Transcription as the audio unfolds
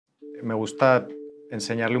me gusta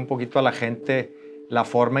enseñarle un poquito a la gente la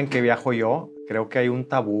forma en que viajo yo. Creo que hay un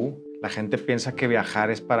tabú. La gente piensa que viajar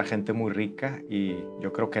es para gente muy rica y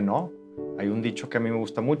yo creo que no. Hay un dicho que a mí me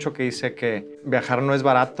gusta mucho que dice que viajar no es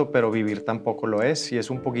barato, pero vivir tampoco lo es. Y es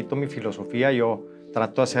un poquito mi filosofía. Yo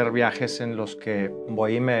trato de hacer viajes en los que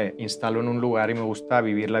voy y me instalo en un lugar y me gusta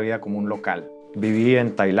vivir la vida como un local. Viví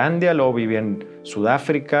en Tailandia, luego viví en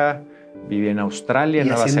Sudáfrica, viví en Australia, en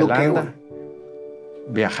Nueva Zelanda.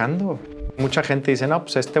 Viajando. Mucha gente dice, no,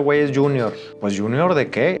 pues este güey es junior. Pues junior ¿de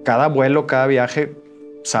qué? Cada vuelo, cada viaje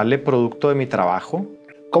sale producto de mi trabajo.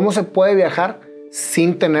 ¿Cómo se puede viajar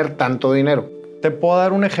sin tener tanto dinero? Te puedo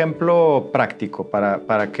dar un ejemplo práctico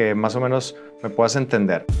para que más o menos me puedas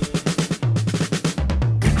entender.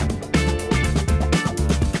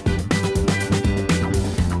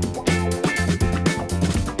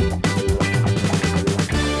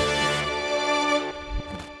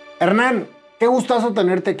 Hernán, qué gustazo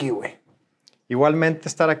tenerte aquí, güey. Igualmente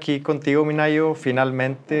estar aquí contigo, mi Nayo,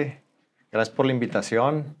 finalmente. Gracias por la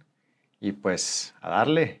invitación y pues a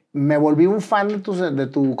darle. Me volví un fan de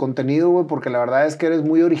tu contenido, güey, porque la verdad es que eres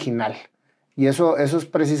muy original. Y eso es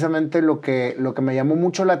precisamente lo que me llamó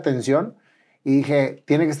mucho la atención y dije,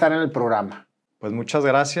 tiene que estar en el programa. Pues muchas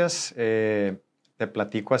gracias. Te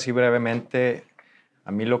platico así brevemente.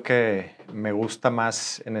 A mí lo que me gusta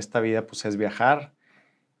más en esta vida pues es viajar.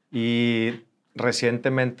 Y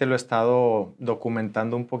recientemente lo he estado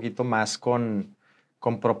documentando un poquito más con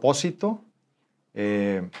propósito.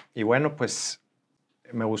 Y bueno, pues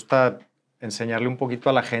me gusta enseñarle un poquito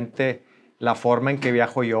a la gente la forma en que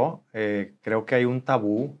viajo yo. Creo que hay un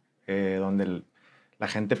tabú donde la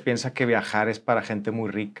gente piensa que viajar es para gente muy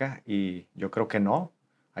rica y yo creo que no.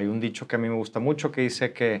 Hay un dicho que a mí me gusta mucho que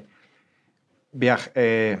dice que viajar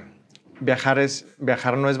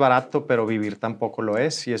no es barato, pero vivir tampoco lo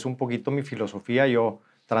es. Y es un poquito mi filosofía. Yo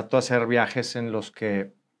trato de hacer viajes en los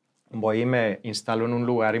que voy y me instalo en un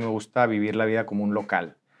lugar y me gusta vivir la vida como un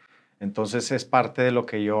local. Entonces es parte de lo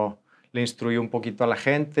que yo le instruyo un poquito a la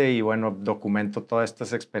gente y bueno, documento todas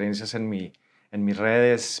estas experiencias en mis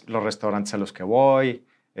redes, los restaurantes a los que voy,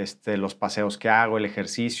 los paseos que hago, el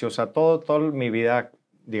ejercicio, o sea, todo mi vida,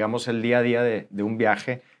 digamos, el día a día de un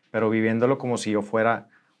viaje, pero viviéndolo como si yo fuera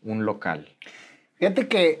un local. Fíjate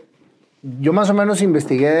que yo más o menos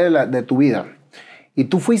investigué de tu vida y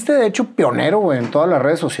tú fuiste de hecho pionero, güey, en todas las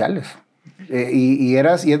redes sociales y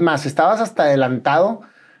es más, estabas hasta adelantado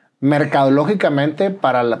mercadológicamente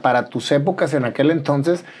para tus épocas en aquel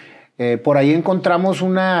entonces. Por ahí encontramos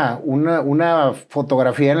una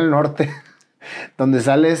fotografía en el norte donde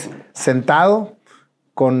sales sentado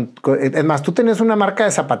es más, tú tenías una marca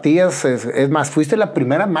de zapatillas, es más, fuiste la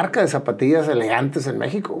primera marca de zapatillas elegantes en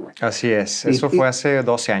México, güey. Así es, eso fue hace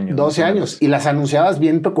 12 años. 12 años, y las anunciabas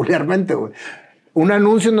bien peculiarmente, güey. Un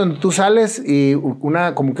anuncio en donde tú sales y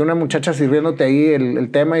como que una muchacha sirviéndote ahí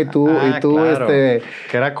el tema y tú... Claro. Que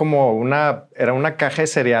era como una caja de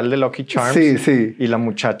cereal de Lucky Charms. Sí, sí. Y la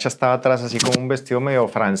muchacha estaba atrás así como un vestido medio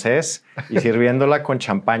francés y sirviéndola con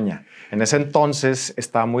champaña. En ese entonces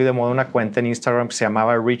estaba muy de moda una cuenta en Instagram que se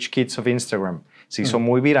llamaba Rich Kids of Instagram. Se hizo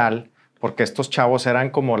muy viral porque estos chavos eran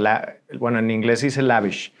como, bueno, en inglés se dice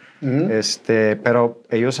lavish, pero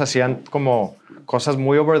ellos hacían como cosas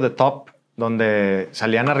muy over the top, donde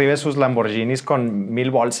salían arriba de sus Lamborghinis con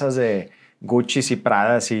 1000 bolsas de Gucci's y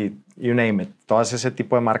Pradas y you name it, todas ese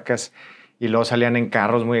tipo de marcas. Y luego salían en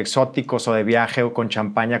carros muy exóticos o de viaje o con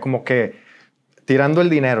champaña, como que tirando el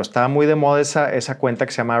dinero. Estaba muy de moda esa cuenta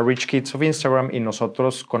que se llama Rich Kids of Instagram y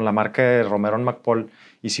nosotros con la marca de Romero & McPaul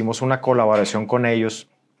hicimos una colaboración con ellos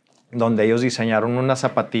donde ellos diseñaron unas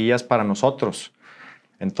zapatillas para nosotros.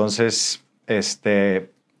 Entonces,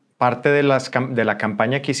 parte de la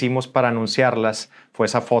campaña que hicimos para anunciarlas fue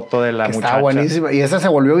esa foto de la muchacha. Estaba buenísima. Y esa se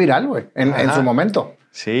volvió viral, güey, en su momento.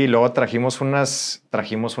 Sí, luego trajimos unas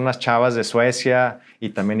chavas de Suecia y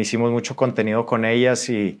también hicimos mucho contenido con ellas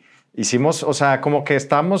y hicimos, o sea, como que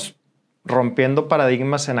estábamos rompiendo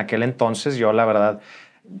paradigmas en aquel entonces. Yo, la verdad,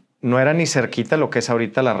 no era ni cerquita lo que es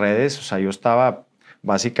ahorita las redes. O sea, yo estaba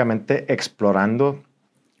básicamente explorando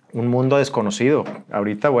un mundo desconocido.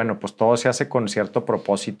 Ahorita, bueno, pues todo se hace con cierto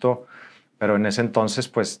propósito, pero en ese entonces,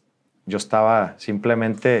 pues yo estaba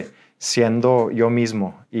simplemente siendo yo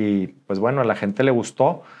mismo. Y pues bueno, a la gente le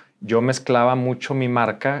gustó. Yo mezclaba mucho mi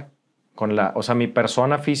marca o sea, mi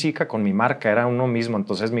persona física con mi marca, era uno mismo.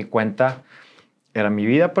 Entonces mi cuenta era mi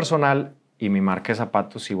vida personal y mi marca de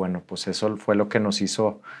zapatos. Y bueno, pues eso fue lo que nos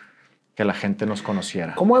hizo que la gente nos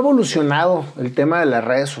conociera. ¿Cómo ha evolucionado el tema de las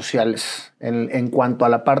redes sociales en cuanto a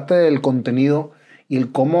la parte del contenido y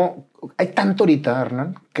el cómo... Hay tanto ahorita,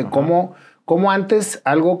 Hernán, que cómo cómo antes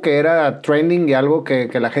algo que era trending y algo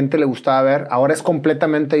que la gente le gustaba ver, ahora es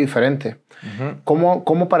completamente diferente.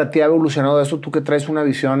 ¿Cómo para ti ha evolucionado eso? Tú que traes una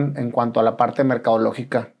visión en cuanto a la parte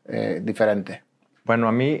mercadológica diferente. Bueno,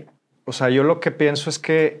 a mí, o sea, yo lo que pienso es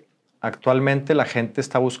que actualmente la gente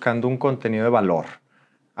está buscando un contenido de valor,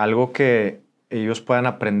 algo que ellos puedan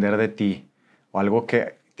aprender de ti, o algo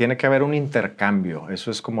que tiene que haber un intercambio.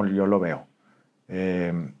 Eso es como yo lo veo.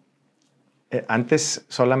 Antes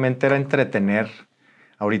solamente era entretener.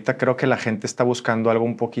 Ahorita creo que la gente está buscando algo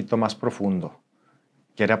un poquito más profundo.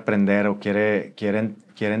 Quiere aprender o quiere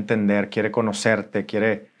entender, quiere conocerte,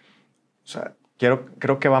 o sea,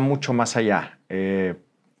 creo que va mucho más allá.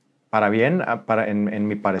 Para bien, en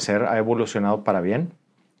mi parecer, ha evolucionado para bien.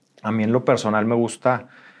 A mí en lo personal me gusta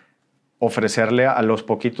ofrecerle a los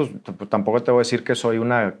poquitos, tampoco te voy a decir que soy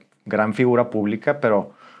una gran figura pública,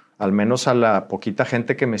 pero al menos a la poquita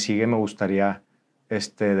gente que me sigue me gustaría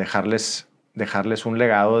dejarles un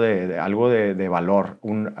legado de algo de valor,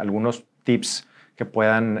 algunos tips que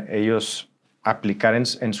puedan ellos aplicar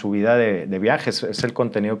en su vida de viajes. Es el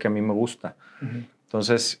contenido que a mí me gusta.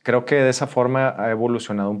 Entonces, creo que de esa forma ha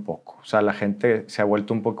evolucionado un poco. O sea, la gente se ha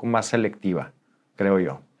vuelto un poco más selectiva, creo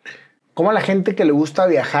yo. ¿Cómo la gente que le gusta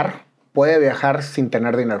viajar puede viajar sin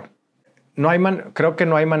tener dinero? Creo que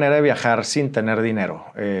no hay manera de viajar sin tener dinero.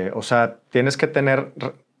 O sea, tienes que tener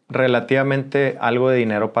relativamente algo de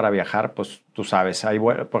dinero para viajar, pues tú sabes.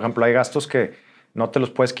 Por ejemplo, hay gastos que no te los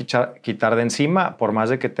puedes quitar de encima, por más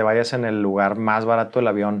de que te vayas en el lugar más barato del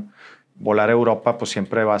avión. Volar a Europa, pues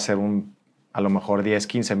siempre va a ser a lo mejor 10,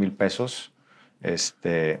 15 mil pesos.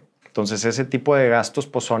 Entonces, ese tipo de gastos,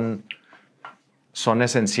 pues son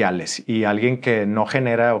esenciales. Y alguien que no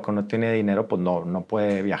genera o que no tiene dinero, pues no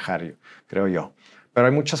puede viajar, creo yo. Pero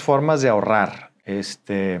hay muchas formas de ahorrar.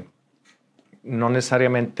 No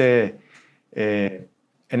necesariamente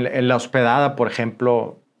en la hospedada, por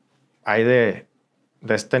ejemplo, hay de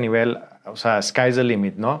este nivel, o sea, sky's the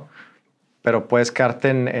limit, ¿no? Pero puedes quedarte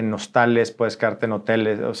en hostales, puedes quedarte en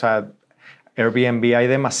hoteles, o sea, Airbnb, hay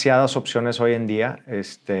demasiadas opciones hoy en día.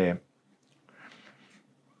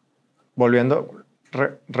 Volviendo,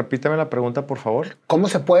 repíteme la pregunta, por favor. ¿Cómo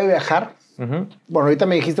se puede viajar? Bueno, ahorita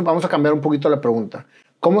me dijiste, vamos a cambiar un poquito la pregunta.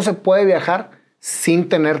 ¿Cómo se puede viajar sin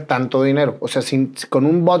tener tanto dinero? O sea, con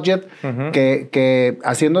un budget que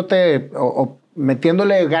haciéndote o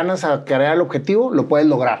metiéndole ganas a crear el objetivo, lo puedes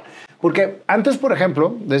lograr. Porque antes, por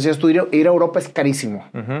ejemplo, decías tú, ir a Europa es carísimo.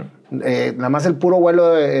 Nada más el puro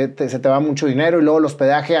vuelo se te va mucho dinero y luego el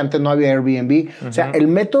hospedaje, antes no había Airbnb. O sea, el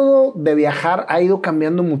método de viajar ha ido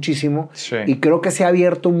cambiando muchísimo y creo que se ha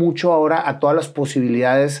abierto mucho ahora a todas las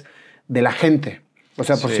posibilidades de la gente. O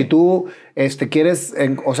sea, por si tú quieres,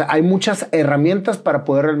 o sea, hay muchas herramientas para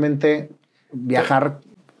poder realmente viajar.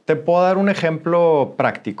 Te puedo dar un ejemplo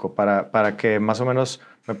práctico para que más o menos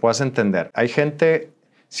me puedas entender. Hay gente,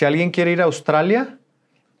 si alguien quiere ir a Australia,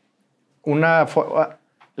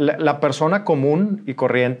 la persona común y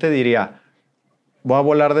corriente diría, voy a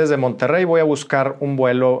volar desde Monterrey, voy a buscar un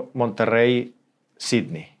vuelo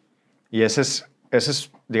Monterrey-Sydney. Y ese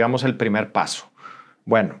es, digamos, el primer paso.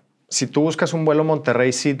 Bueno, si tú buscas un vuelo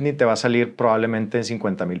Monterrey-Sydney, te va a salir probablemente en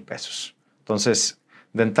 50 mil pesos. Entonces,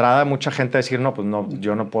 de entrada, mucha gente va a decir, no, pues no,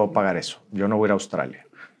 yo no puedo pagar eso. Yo no voy a ir a Australia.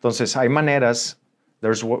 Entonces, hay maneras,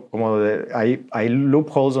 hay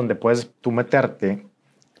loopholes donde puedes tú meterte.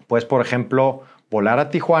 Puedes, por ejemplo, volar a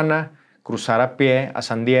Tijuana, cruzar a pie a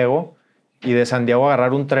San Diego y de San Diego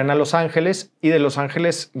agarrar un tren a Los Ángeles y de Los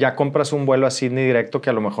Ángeles ya compras un vuelo a Sydney directo que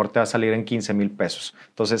a lo mejor te va a salir en 15 mil pesos.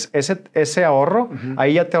 Entonces, ese ahorro,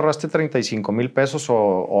 ahí ya te ahorraste 35 mil pesos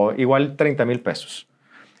o igual 30 mil pesos.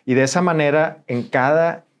 Y de esa manera, en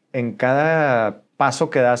cada paso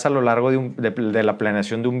que das a lo largo de la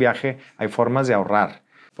planeación de un viaje, hay formas de ahorrar.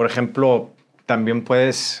 Por ejemplo, también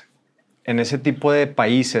puedes, en ese tipo de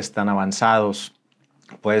países tan avanzados,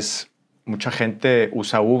 pues mucha gente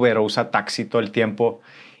usa Uber o usa taxi todo el tiempo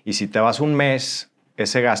y si te vas un mes,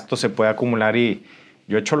 ese gasto se puede acumular y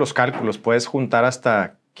yo he hecho los cálculos, puedes juntar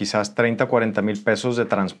hasta quizás 30, 40 mil pesos de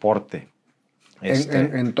transporte.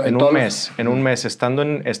 En un mes, estando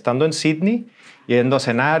en Sydney, yendo a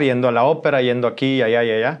cenar, yendo a la ópera, yendo aquí y allá y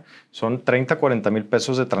allá, son 30, 40 mil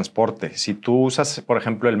pesos de transporte. Si tú usas, por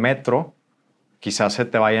ejemplo, el metro, quizás se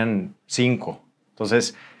te vayan 5.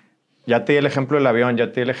 Entonces, ya te di el ejemplo del avión, ya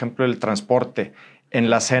te di el ejemplo del transporte. En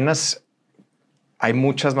las cenas hay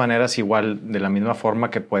muchas maneras igual, de la misma forma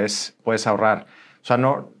que puedes ahorrar. O sea,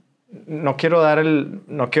 no quiero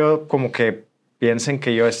no quiero como que piensen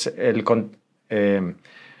que yo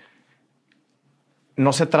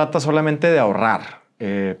no se trata solamente de ahorrar.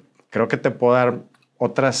 Creo que te puedo dar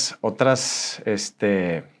otras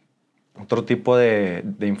otro tipo de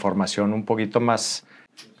información un poquito más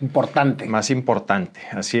importante. Más importante,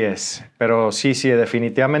 así es. Pero sí,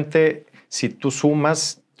 definitivamente, si tú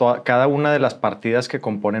sumas cada una de las partidas que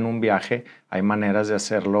componen un viaje, hay maneras de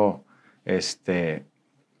hacerlo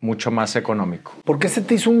mucho más económico. ¿Por qué se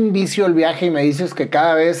te hizo un vicio el viaje y me dices que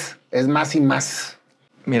cada vez es más y más?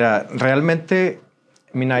 Mira, realmente,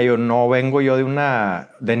 Nayo, no vengo yo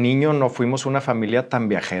de niño no fuimos una familia tan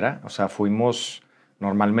viajera. O sea,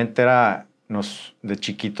 normalmente de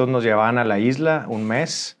chiquitos nos llevaban a la isla un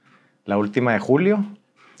mes, la última de julio.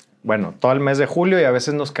 Bueno, todo el mes de julio y a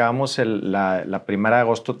veces nos quedamos la primera de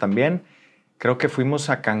agosto también. Creo que fuimos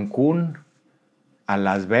a Cancún, a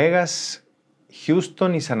Las Vegas,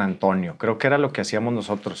 Houston y San Antonio. Creo que era lo que hacíamos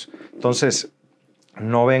nosotros. Entonces,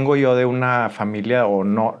 no vengo yo de una familia o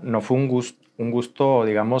no fue un gusto,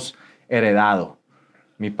 digamos, heredado.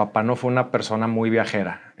 Mi papá no fue una persona muy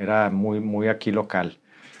viajera, era muy aquí local.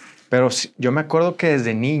 Pero yo me acuerdo que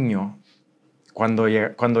desde niño, cuando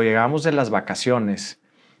llegábamos de las vacaciones,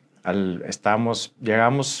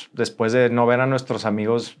 llegamos después de no ver a nuestros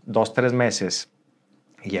amigos 2-3 meses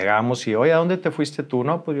y llegábamos y, oye, ¿a dónde te fuiste tú?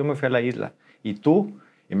 No, pues yo me fui a la isla. ¿Y tú?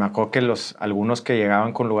 Y me acuerdo que algunos que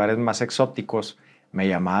llegaban con lugares más exóticos me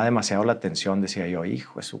llamaba demasiado la atención. Decía yo,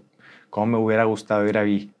 hijo, cómo me hubiera gustado ir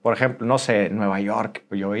ahí. Por ejemplo, no sé, Nueva York.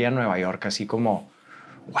 Yo veía Nueva York así como,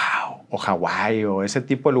 wow, o Hawái o ese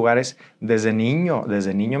tipo de lugares. Desde niño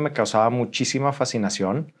me causaba muchísima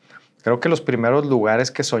fascinación. Creo que los primeros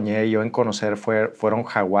lugares que soñé yo en conocer fueron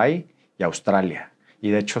Hawái y Australia.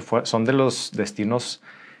 Y de hecho son de los destinos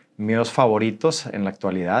míos favoritos en la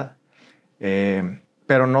actualidad.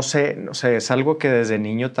 Pero no sé, es algo que desde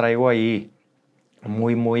niño traigo ahí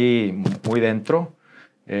muy dentro.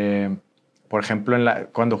 Por ejemplo,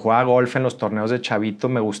 cuando jugaba golf en los torneos de chavito,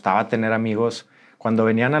 me gustaba tener amigos. Cuando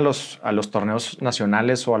venían a los torneos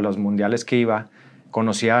nacionales o a los mundiales que iba,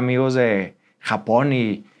 conocía amigos de Japón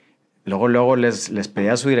y luego les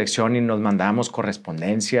pedía su dirección y nos mandábamos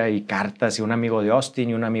correspondencia y cartas y un amigo de Austin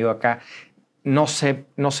y un amigo acá. No sé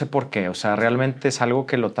por qué. O sea, realmente es algo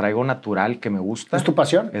que lo traigo natural, que me gusta. ¿Es tu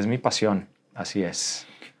pasión? Es mi pasión, así es.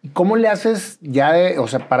 ¿Cómo le haces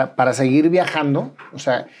para seguir viajando? O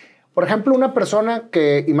sea, por ejemplo, una persona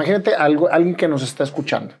que, imagínate alguien que nos está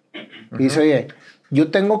escuchando y dice, oye, yo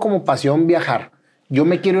tengo como pasión viajar. Yo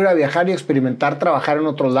me quiero ir a viajar y experimentar, trabajar en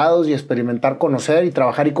otros lados y experimentar, conocer y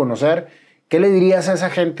trabajar y conocer. ¿Qué le dirías a esa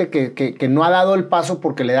gente que no ha dado el paso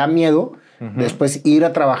porque le da miedo después ir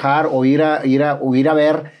a trabajar o ir a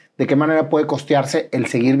ver de qué manera puede costearse el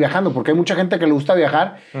seguir viajando? Porque hay mucha gente que le gusta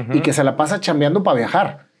viajar y que se la pasa chambeando para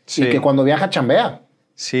viajar. Sí. Y que cuando viaja chambea.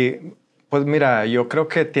 Sí, pues mira, yo creo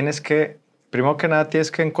que primero que nada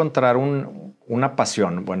tienes que encontrar una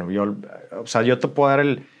pasión. Bueno, yo te puedo dar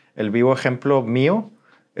el vivo ejemplo mío,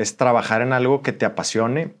 es trabajar en algo que te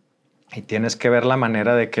apasione y tienes que ver la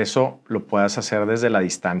manera de que eso lo puedas hacer desde la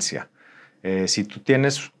distancia. Si tú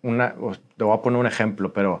tienes te voy a poner un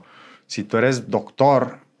ejemplo, pero si tú eres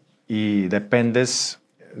doctor y dependes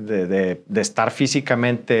de estar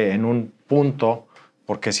físicamente en un punto,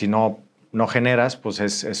 porque si no generas, pues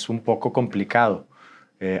es un poco complicado.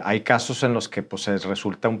 Hay casos en los que pues,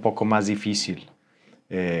 resulta un poco más difícil.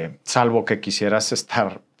 Salvo que quisieras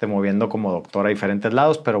estarte moviendo como doctor a diferentes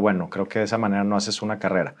lados, pero bueno, creo que de esa manera no haces una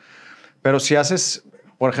carrera. Pero si haces,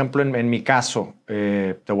 por ejemplo, en mi caso,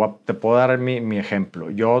 te puedo dar mi ejemplo.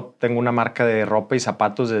 Yo tengo una marca de ropa y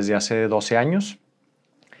zapatos desde hace 12 años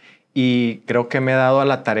y creo que me he dado a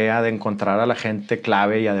la tarea de encontrar a la gente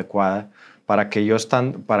clave y adecuada para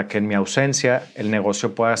que en mi ausencia el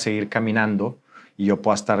negocio pueda seguir caminando y yo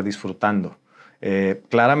pueda estar disfrutando.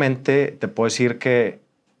 Claramente te puedo decir que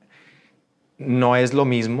no es lo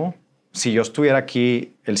mismo. Si yo estuviera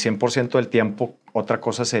aquí el 100% del tiempo, otra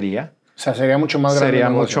cosa sería. O sea, sería mucho más grande.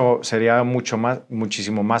 Sería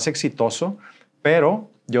muchísimo más exitoso,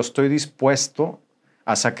 pero yo estoy dispuesto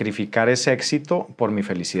a sacrificar ese éxito por mi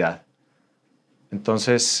felicidad.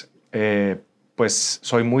 Entonces, pues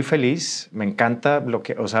soy muy feliz. Me encanta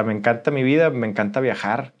me encanta mi vida, me encanta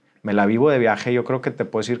viajar. Me la vivo de viaje. Yo creo que te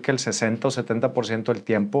puedo decir que el 60 o 70% del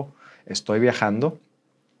tiempo estoy viajando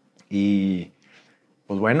y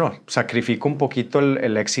pues bueno, sacrifico un poquito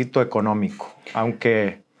el éxito económico,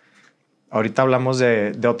 aunque ahorita hablamos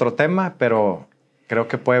de otro tema, pero creo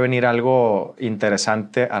que puede venir algo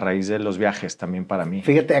interesante a raíz de los viajes también para mí.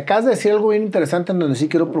 Fíjate, acabas de decir algo bien interesante en donde sí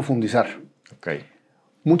quiero profundizar. Okay.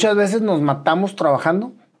 Muchas veces nos matamos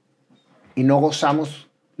trabajando y no gozamos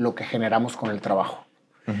lo que generamos con el trabajo.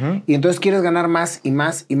 Y entonces quieres ganar más y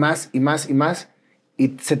más y más y más y más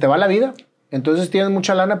y se te va la vida. Entonces tienes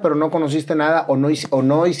mucha lana pero no conociste nada o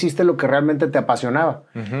no hiciste lo que realmente te apasionaba.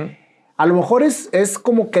 A lo mejor es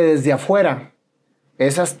como que desde afuera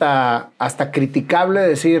es hasta criticable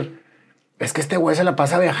decir, es que este güey se la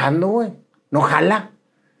pasa viajando, güey. No jala.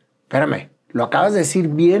 Espérame, lo acabas de decir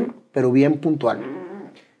bien, pero bien puntual.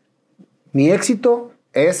 Mi éxito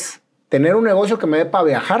es tener un negocio que me dé para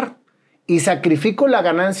viajar y sacrifico la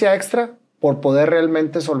ganancia extra por poder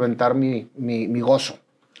realmente solventar mi gozo.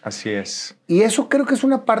 Así es. Y eso creo que es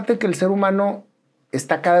una parte que el ser humano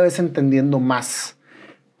está cada vez entendiendo más.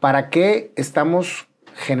 ¿Para qué estamos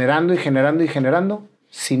generando y generando y generando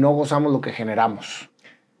si no gozamos lo que generamos?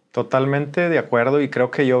 Totalmente de acuerdo, y creo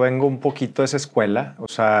que yo vengo un poquito de esa escuela. O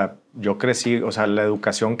sea, yo crecí, o sea, la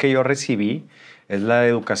educación que yo recibí es la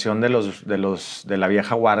educación de la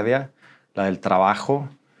vieja guardia, la del trabajo,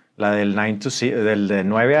 la del 9 to 6, del de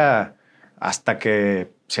 9 hasta que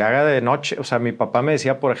se haga de noche. O sea, mi papá me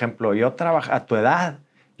decía, por ejemplo, a tu edad,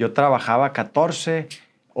 yo trabajaba 14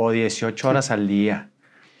 o 18 horas al día.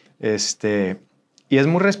 Y es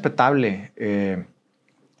muy respetable.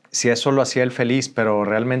 Si eso lo hacía él feliz, pero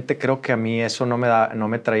realmente creo que a mí eso no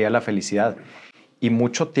me traía la felicidad. Y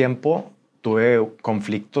mucho tiempo tuve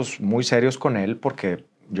conflictos muy serios con él porque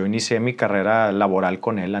yo inicié mi carrera laboral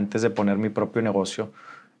con él antes de poner mi propio negocio.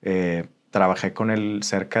 Trabajé con él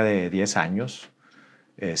cerca de 10 años,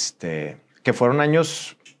 que fueron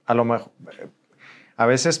años, a lo mejor, a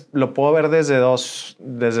veces lo puedo ver desde dos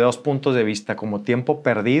puntos de vista, como tiempo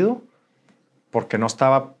perdido, porque no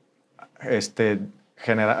estaba,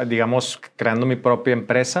 digamos, creando mi propia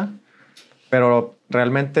empresa, pero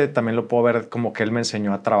realmente también lo puedo ver como que él me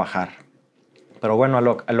enseñó a trabajar. Pero bueno,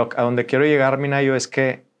 a donde quiero llegar, mi Nayo, es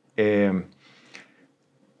que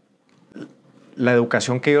la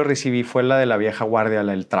educación que yo recibí fue la de la vieja guardia,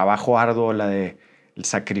 la del trabajo arduo, la del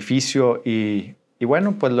sacrificio, y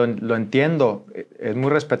bueno, pues lo entiendo, es muy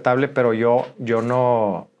respetable, pero yo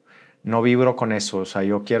no vibro con eso. O sea,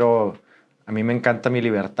 a mí me encanta mi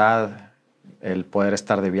libertad, el poder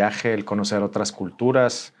estar de viaje, el conocer otras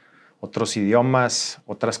culturas, otros idiomas,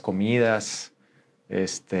 otras comidas,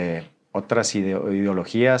 otras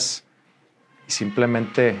ideologías. Y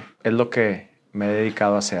simplemente es lo que me he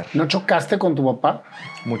dedicado a hacer. ¿No chocaste con tu papá?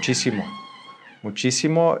 Muchísimo,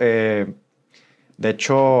 muchísimo. De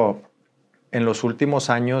hecho, en los últimos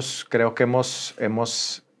años creo que nos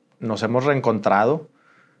hemos reencontrado,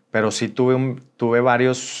 pero sí tuve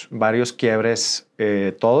varios quiebres,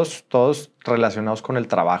 todos relacionados con el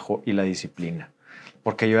trabajo y la disciplina.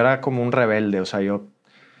 Porque yo era como un rebelde. O sea, yo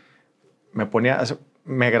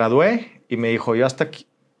me gradué y me dijo, yo hasta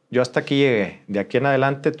aquí llegué. De aquí en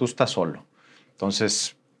adelante tú estás solo.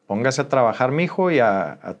 Entonces, póngase a trabajar, mijo, y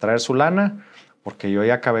a traer su lana, porque yo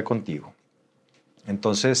ya acabé contigo.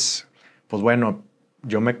 Entonces, pues bueno,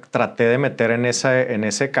 yo me traté de meter en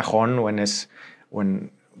ese cajón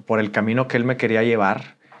por el camino que él me quería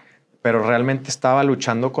llevar, pero realmente estaba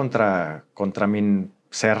luchando contra mi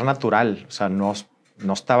ser natural. O sea, no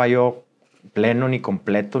estaba yo pleno, ni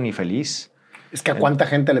completo, ni feliz. Es que ¿a cuánta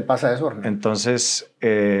gente le pasa eso, Hernán? Entonces,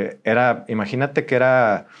 imagínate que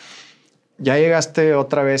ya llegaste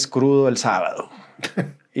otra vez crudo el sábado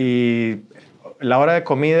y la hora de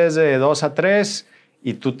comida es de 2 a 3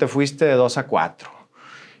 y tú te fuiste de 2 a 4.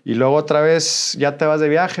 Y luego otra vez ya te vas de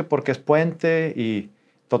viaje porque es puente, y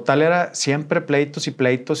total era siempre pleitos y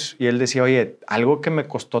pleitos. Y él decía, oye, algo que me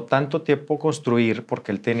costó tanto tiempo construir,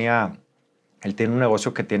 porque él tiene un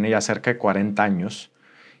negocio que tiene ya cerca de 40 años,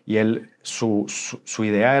 y su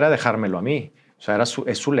idea era dejármelo a mí. O sea,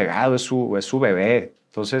 es su legado, es su bebé.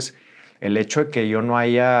 Entonces, el hecho de que yo no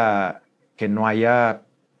haya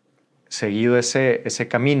seguido ese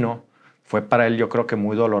camino fue para él, yo creo que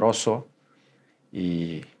muy doloroso.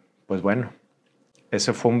 Y pues bueno,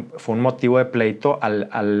 ese fue un motivo de pleito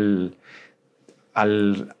al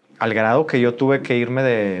grado que yo tuve que irme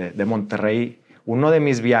de Monterrey. Uno de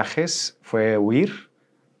mis viajes fue huir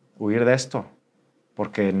de esto,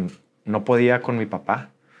 porque no podía con mi papá.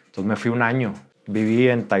 Entonces me fui un año. Viví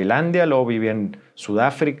en Tailandia, luego viví en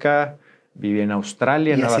Sudáfrica, viví en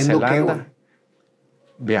Australia, en Nueva Zelanda. ¿Qué,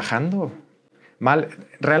 viajando.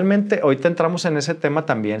 Realmente, ahorita entramos en ese tema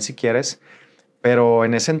también, si quieres, pero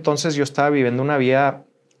en ese entonces yo estaba viviendo una vida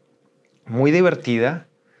muy divertida,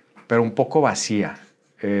 pero un poco vacía.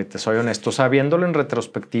 Te soy honesto. O sea, viéndolo en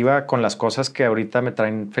retrospectiva con las cosas que ahorita me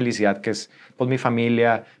traen felicidad, que es pues mi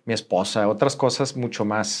familia, mi esposa, otras cosas mucho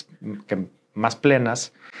más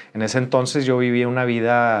plenas. En ese entonces yo vivía una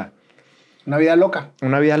vida... Una vida loca.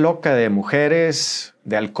 Una vida loca de mujeres,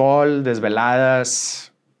 de alcohol,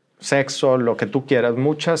 desveladas, sexo, lo que tú quieras.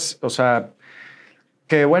 Muchas, o sea,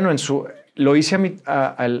 que bueno, lo hice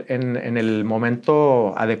en el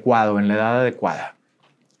momento adecuado, en la edad adecuada.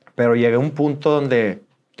 Pero llegué a un punto donde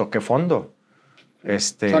toqué fondo.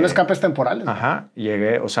 Son escapes temporales. Ajá,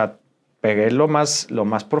 llegué, o sea, pegué lo más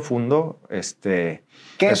profundo. ¿Qué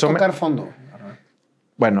es tocar fondo?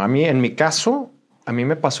 Bueno, en mi caso, a mí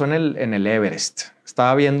me pasó en el Everest.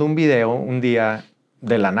 Estaba viendo un video un día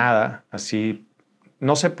de la nada, así,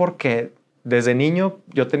 no sé por qué. Desde niño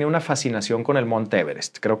yo tenía una fascinación con el Monte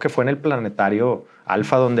Everest. Creo que fue en el planetario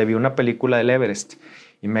Alfa donde vi una película del Everest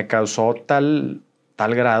y me causó tal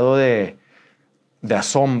grado de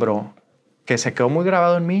asombro que se quedó muy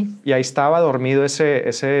grabado en mí y ahí estaba dormido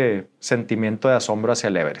ese sentimiento de asombro hacia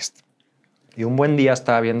el Everest. Y un buen día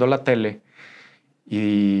estaba viendo la tele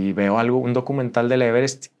y veo un documental del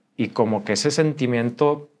Everest y como que ese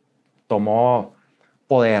sentimiento tomó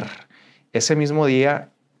poder. Ese mismo día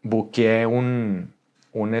buqueé un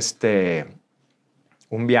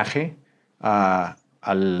viaje a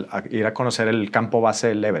ir a conocer el campo base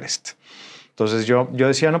del Everest. Entonces yo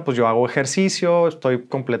decía, no, pues yo hago ejercicio, estoy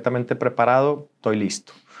completamente preparado, estoy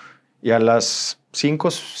listo. Y a las 5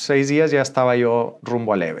 o 6 días ya estaba yo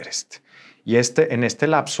rumbo al Everest. Y en este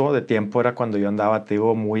lapso de tiempo era cuando yo andaba, te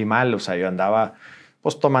digo, muy mal. O sea, yo andaba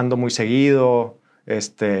pues tomando muy seguido,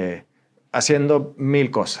 haciendo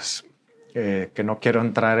 1000 cosas, que no quiero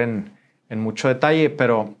entrar en mucho detalle,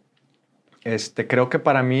 pero creo que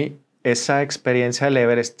para mí esa experiencia del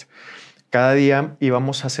Everest, cada día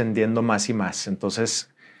íbamos ascendiendo más y más. Entonces,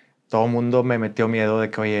 todo el mundo me metió miedo de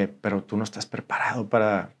que, oye, pero tú no estás preparado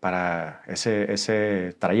para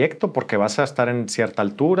ese trayecto porque vas a estar en cierta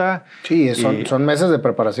altura. Sí, son meses de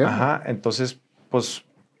preparación. Ajá, entonces, pues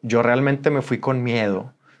yo realmente me fui con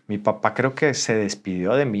miedo. Mi papá creo que se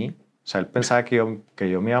despidió de mí. O sea, él pensaba que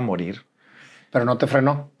yo me iba a morir. Pero no te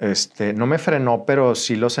frenó. No me frenó, pero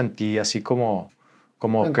sí lo sentí así como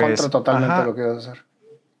en que contra totalmente ajá, de lo que ibas a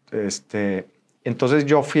hacer. Entonces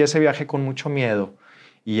yo fui a ese viaje con mucho miedo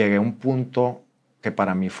y llegué a un punto que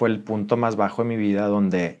para mí fue el punto más bajo de mi vida,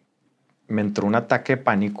 donde me entró un ataque de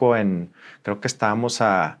pánico creo que estábamos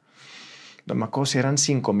no me acuerdo si eran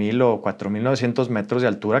 5,000 o 4,900 metros de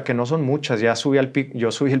altura, que no son muchas. Ya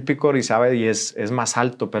yo subí el pico de Orizaba y es más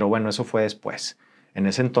alto, pero bueno, eso fue después. En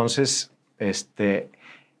ese entonces,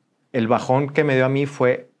 el bajón que me dio a mí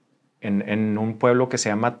fue en un pueblo que se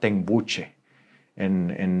llama Tengbuche,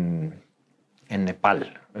 en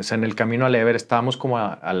Nepal. O sea, en el camino al Everest estábamos como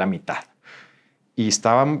a la mitad. Y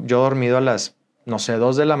estaba yo dormido a las, no sé,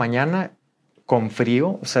 2 de la mañana con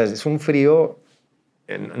frío. O sea, es un frío,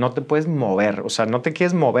 no te puedes mover. O sea, no te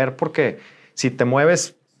quieres mover porque si te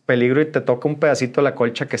mueves, peligro y te toca un pedacito de la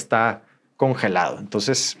colcha que está congelado.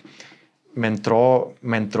 Entonces me entró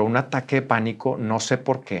un ataque de pánico, no sé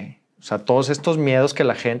por qué. O sea, todos estos miedos que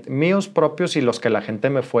la gente, míos propios y los que la gente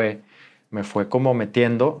me fue como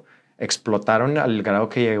metiendo, explotaron al grado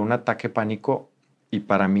que llegué a un ataque de pánico y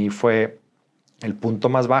para mí fue el punto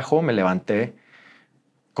más bajo. Me levanté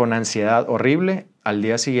con ansiedad horrible. Al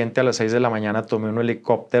día siguiente, a las 6 de la mañana, tomé un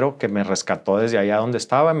helicóptero que me rescató desde allá donde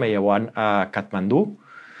estaba, me llevó a Katmandú.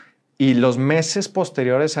 Y los meses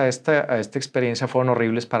posteriores a esta experiencia fueron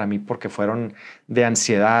horribles para mí porque fueron de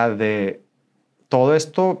ansiedad, de todo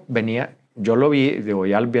esto venía, yo lo vi, digo,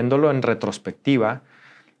 ya viéndolo en retrospectiva,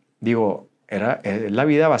 digo, era la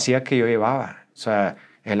vida vacía que yo llevaba. O sea,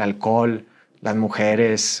 el alcohol, las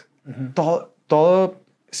mujeres, todo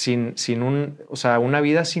sin o sea, una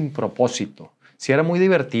vida sin propósito. Sí era muy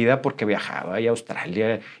divertida porque viajaba a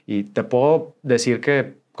Australia y te puedo decir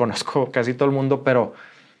que conozco casi todo el mundo, pero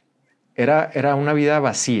era una vida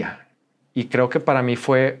vacía. Y creo que para mí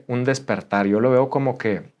fue un despertar. Yo lo veo como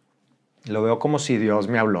si Dios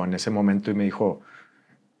me habló en ese momento y me dijo,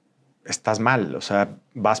 estás mal, o sea,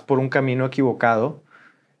 vas por un camino equivocado.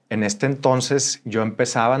 En este entonces yo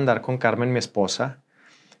empezaba a andar con Carmen, mi esposa,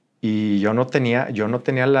 y yo no tenía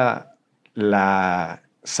la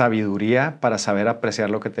sabiduría para saber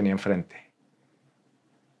apreciar lo que tenía enfrente.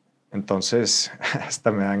 Entonces,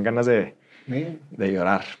 hasta me dan ganas de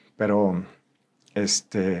llorar. Pero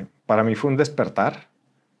para mí fue un despertar.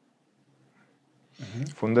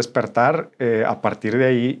 Fue un despertar. A partir de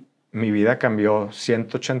ahí, mi vida cambió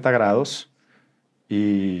 180 grados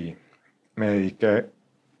y me dediqué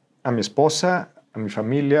a mi esposa, a mi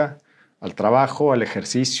familia, al trabajo, al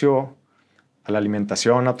ejercicio, a la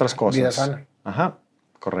alimentación, a otras cosas. Vida sana. Ajá,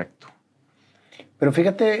 correcto. Pero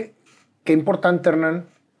fíjate qué importante, Hernán,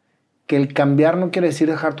 que el cambiar no quiere decir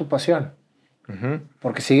dejar tu pasión.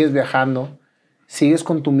 Porque sigues viajando, sigues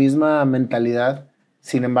con tu misma mentalidad,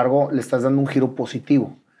 sin embargo, le estás dando un giro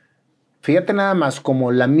positivo. Fíjate nada más,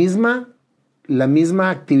 como la misma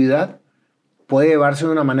actividad puede llevarse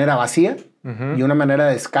de una manera vacía y una manera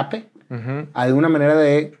de escape, a de una manera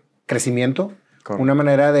de crecimiento, una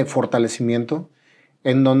manera de fortalecimiento.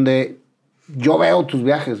 en donde yo veo tus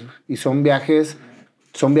viajes y son viajes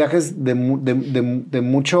de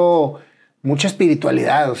mucha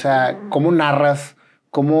espiritualidad. O sea, cómo narras,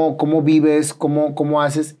 cómo vives, cómo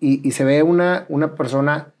haces y se ve una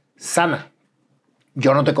persona sana.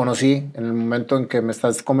 Yo no te conocí en el momento en que me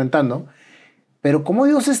estás comentando, pero cómo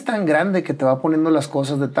Dios es tan grande que te va poniendo las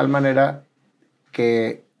cosas de tal manera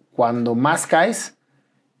que cuando más caes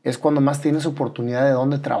es cuando más tienes oportunidad de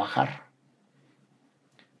dónde trabajar.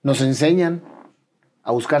 Nos enseñan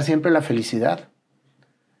a buscar siempre la felicidad,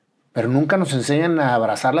 pero nunca nos enseñan a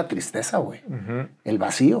abrazar la tristeza, güey. El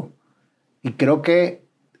vacío. Y creo que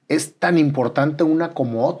es tan importante una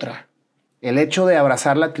como otra. El hecho de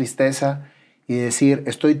abrazar la tristeza y decir,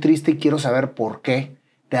 estoy triste y quiero saber por qué,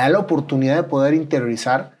 te da la oportunidad de poder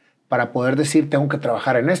interiorizar para poder decir, tengo que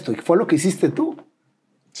trabajar en esto. Y fue lo que hiciste tú.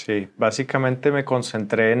 Sí, básicamente me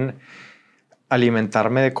concentré en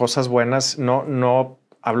alimentarme de cosas buenas. No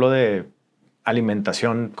hablo de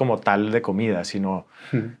alimentación como tal de comida, sino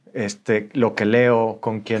lo que leo,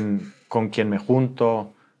 con quién me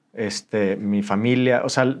junto, mi familia. O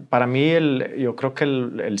sea, para mí yo creo que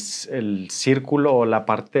el círculo o la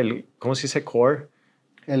parte del, ¿cómo se dice? Core.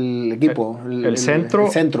 El equipo. El centro.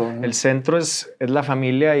 El centro. El centro es la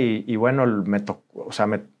familia y bueno, me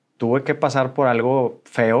tuve que pasar por algo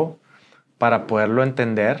feo para poderlo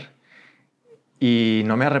entender y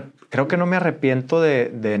creo que no me arrepiento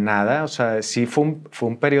de nada. O sea, sí fue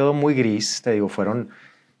un periodo muy gris, te digo, fueron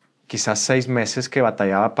quizás 6 meses que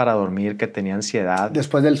batallaba para dormir, que tenía ansiedad.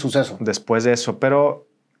 Después del suceso. Después de eso, pero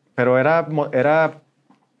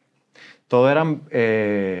todo era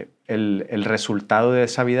el resultado de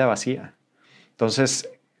esa vida vacía. Entonces,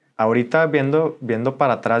 ahorita viendo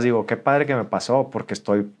para atrás, digo, qué padre que me pasó porque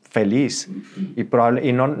estoy feliz y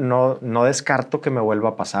no descarto que me vuelva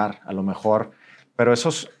a pasar, a lo mejor. Pero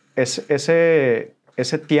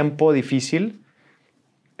ese tiempo difícil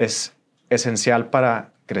es esencial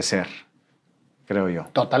para crecer, creo yo.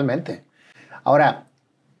 Totalmente. Ahora,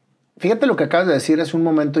 fíjate lo que acabas de decir hace un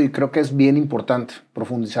momento y creo que es bien importante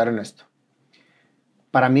profundizar en esto.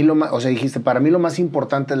 Para mí dijiste, para mí lo más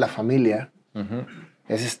importante es la familia.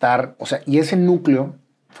 Es estar, y ese núcleo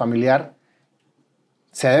familiar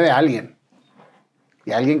se debe a alguien.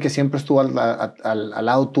 Y a alguien que siempre estuvo al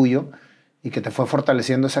lado tuyo y que te fue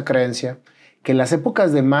fortaleciendo esa creencia, que en las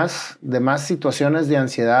épocas de más situaciones de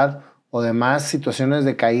ansiedad o de más situaciones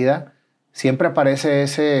de caída, siempre aparece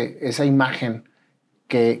esa imagen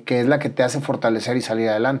que es la que te hace fortalecer y salir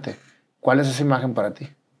adelante. ¿Cuál es esa imagen para ti?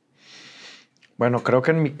 Bueno, creo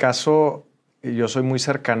que en mi caso yo soy muy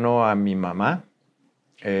cercano a mi mamá.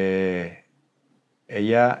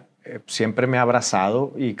 Ella siempre me ha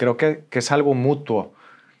abrazado y creo que es algo mutuo.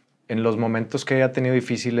 En los momentos que ella ha tenido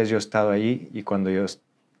difíciles yo he estado ahí y cuando yo he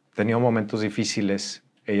tenido momentos difíciles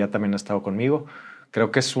ella también ha estado conmigo. Creo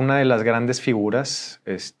que es una de las grandes figuras.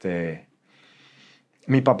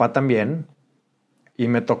 Mi papá también y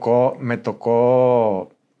me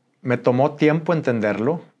tomó tiempo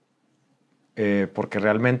entenderlo. Porque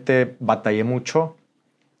realmente batallé mucho,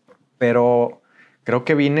 pero creo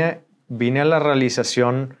que vine a la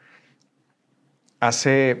realización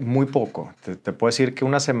hace muy poco. Te puedo decir que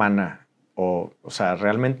una semana, o sea,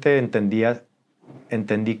 realmente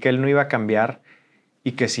entendí que él no iba a cambiar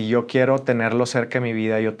y que si yo quiero tenerlo cerca de mi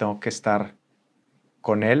vida, yo tengo que estar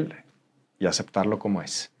con él y aceptarlo como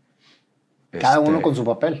es. Cada uno con su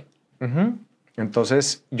papel.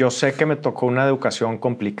 Entonces, yo sé que me tocó una educación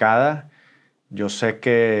complicada. Yo sé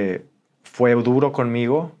que fue duro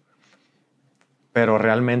conmigo, pero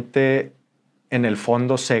realmente en el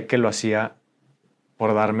fondo sé que lo hacía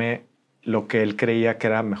por darme lo que él creía que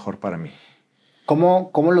era mejor para mí.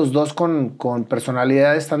 ¿Cómo los dos con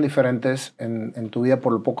personalidades tan diferentes en tu vida,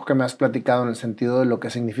 por lo poco que me has platicado en el sentido de lo que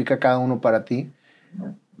significa cada uno para ti,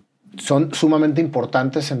 son sumamente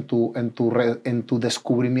importantes en tu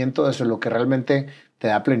descubrimiento de lo que realmente te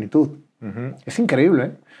da plenitud? Es increíble,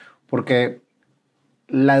 ¿eh? Porque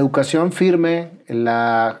la educación firme,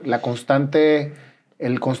 el constante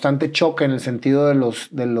choque en el sentido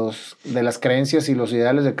de las creencias y los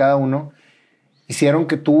ideales de cada uno, hicieron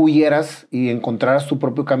que tú huyeras y encontraras tu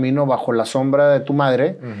propio camino bajo la sombra de tu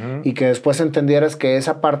madre y que después entendieras que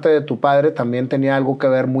esa parte de tu padre también tenía algo que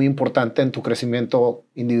ver muy importante en tu crecimiento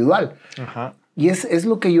individual. Y es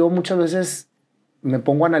lo que yo muchas veces me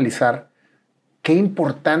pongo a analizar. Qué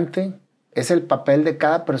importante es el papel de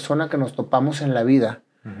cada persona que nos topamos en la vida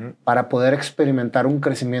para poder experimentar un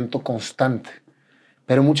crecimiento constante.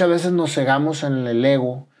 Pero muchas veces nos cegamos en el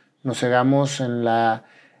ego, nos cegamos en la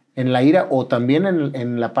ira o también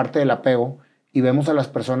en la parte del apego y vemos a las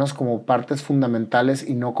personas como partes fundamentales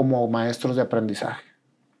y no como maestros de aprendizaje.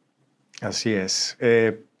 Así es.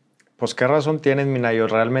 Pues qué razón tienes, mi Nayo.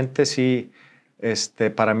 Realmente sí,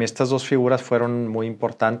 para mí estas dos figuras fueron muy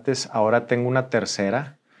importantes. Ahora tengo una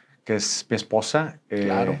tercera, que es mi esposa.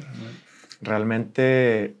 Claro.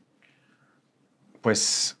 Realmente,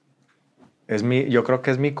 pues, yo creo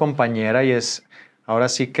que es mi compañera y es ahora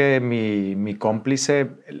sí que mi cómplice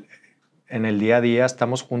en el día a día.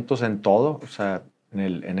 Estamos juntos en todo, o sea,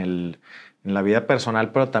 en la vida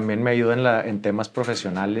personal, pero también me ayuda en temas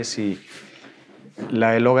profesionales y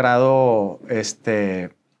la he logrado,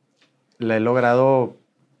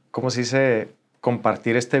 ¿cómo se dice?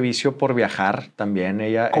 Compartir este vicio por viajar también.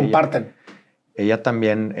 Comparten. Ella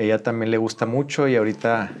también le gusta mucho y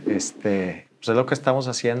ahorita, pues es lo que estamos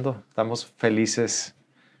haciendo. Estamos felices.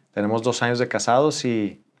 Tenemos 2 años de casados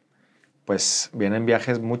y pues vienen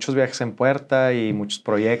muchos viajes en puerta y muchos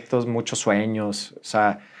proyectos, muchos sueños. O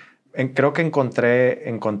sea, creo que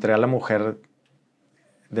encontré a la mujer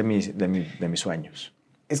de mis sueños.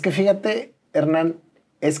 Es que fíjate, Hernán,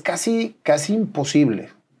 es casi imposible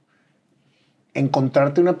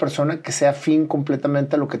encontrarte una persona que sea afín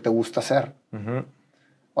completamente a lo que te gusta hacer. Uh-huh.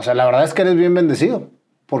 O sea, la verdad es que eres bien bendecido,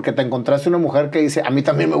 porque te encontraste una mujer que dice, a mí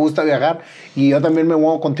también me gusta viajar y yo también me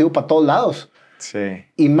muevo contigo para todos lados. Sí.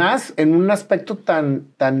 Y más en un aspecto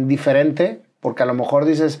tan diferente, porque a lo mejor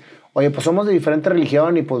dices, oye, pues somos de diferente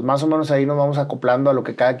religión y pues más o menos ahí nos vamos acoplando a lo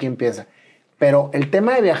que cada quien piensa. Pero el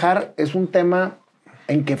tema de viajar es un tema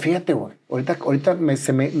en que, fíjate, güey, ahorita me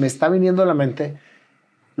está viniendo a la mente,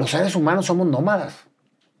 los seres humanos somos nómadas.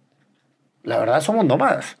 La verdad, somos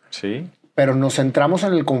nómadas. Sí. Pero nos centramos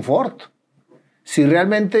en el confort. Si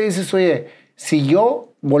realmente dices, oye, si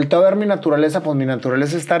yo volteo a ver mi naturaleza, pues mi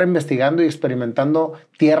naturaleza es estar investigando y experimentando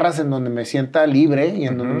tierras en donde me sienta libre y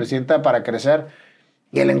en donde me sienta para crecer.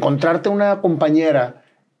 Y el encontrarte una compañera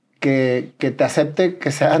que te acepte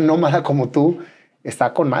que sea nómada como tú,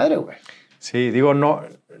 está con madre, güey. Sí, digo, no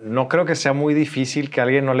creo que sea muy difícil que a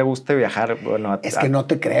alguien no le guste viajar. Bueno, es que no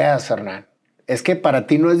te creas, Hernán. Es que para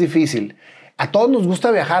ti no es difícil. A todos nos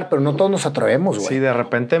gusta viajar, pero no todos nos atrevemos, güey. Sí, de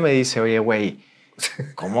repente me dice, oye, güey,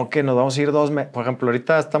 ¿cómo que nos vamos a ir 2 meses? Por ejemplo,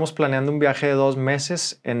 ahorita estamos planeando un viaje de 2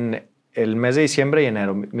 meses en el mes de diciembre y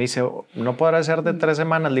enero. Me dice, ¿no podrá ser de 3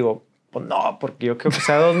 semanas? Le digo, pues no, porque yo creo que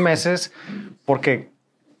sea 2 meses porque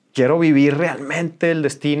quiero vivir realmente el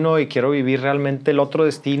destino y quiero vivir realmente el otro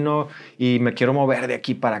destino y me quiero mover de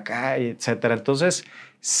aquí para acá, etcétera. Entonces,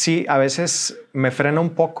 sí, a veces me frena un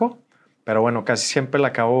poco, pero bueno, casi siempre la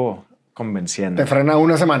acabo convenciendo. Te frena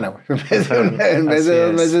una semana, güey. En vez de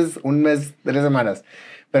 2 meses, 1 mes, 3 semanas.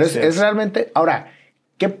 Pero es realmente... Ahora,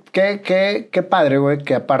 qué padre, güey,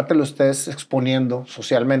 que aparte lo estés exponiendo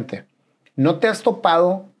socialmente. ¿No te has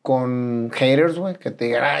topado con haters, güey? Que te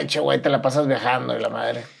digan, ay, che, güey, te la pasas viajando y la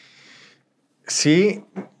madre. Sí,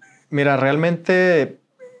 mira, realmente,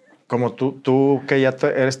 como tú que ya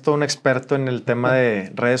eres todo un experto en el tema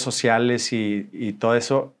de redes sociales y todo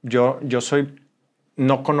eso, yo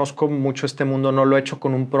no conozco mucho este mundo, no lo he hecho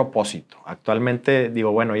con un propósito. Actualmente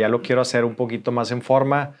digo, bueno, ya lo quiero hacer un poquito más en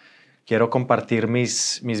forma, quiero compartir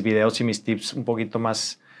mis videos y mis tips un poquito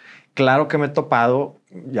más. Claro que me he topado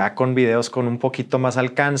ya con videos con un poquito más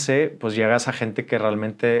alcance, pues llegas a gente que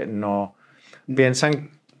realmente no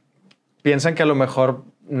piensan que a lo mejor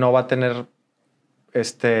no va a tener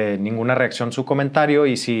ninguna reacción su comentario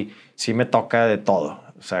y sí me toca de todo.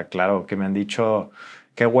 O sea, claro que me han dicho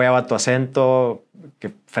qué hueva tu acento,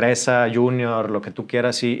 que fresa, junior, lo que tú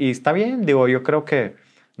quieras y está bien. Digo, yo creo que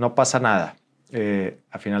no pasa nada.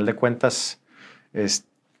 A final de cuentas,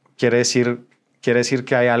 quiere decir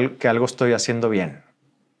que algo estoy haciendo bien.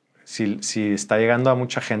 Si está llegando a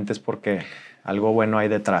mucha gente es porque algo bueno hay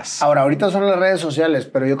detrás. Ahora, ahorita son las redes sociales,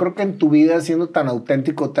 pero yo creo que en tu vida, siendo tan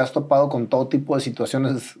auténtico, te has topado con todo tipo de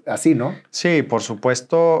situaciones así, ¿no? Sí, por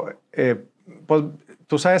supuesto. Pues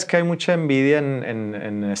tú sabes que hay mucha envidia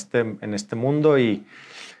en este mundo y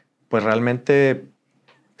pues realmente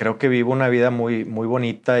creo que vivo una vida muy, muy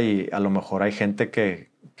bonita y a lo mejor hay gente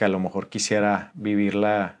que a lo mejor quisiera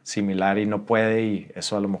vivirla similar y no puede y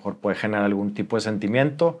eso a lo mejor puede generar algún tipo de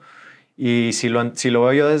sentimiento. Y si lo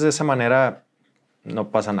veo yo desde esa manera, no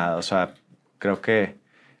pasa nada. O sea, creo que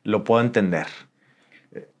lo puedo entender.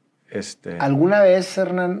 ¿Alguna vez,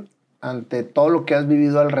 Hernán, ante todo lo que has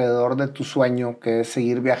vivido alrededor de tu sueño, que es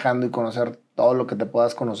seguir viajando y conocer todo lo que te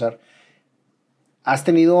puedas conocer, has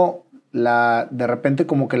tenido de repente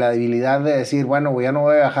como que la debilidad de decir, bueno, ya no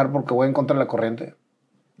voy a viajar porque voy en contra de la corriente?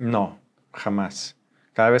 No, jamás.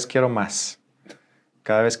 Cada vez quiero más.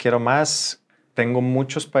 Cada vez quiero más. Tengo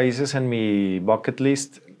muchos países en mi bucket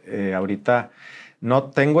list. Ahorita no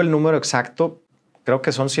tengo el número exacto. Creo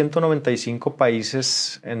que son 195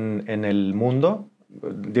 países en el mundo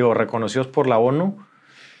digo, reconocidos por la ONU,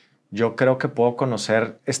 yo creo que puedo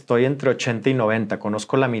conocer, estoy entre 80 y 90,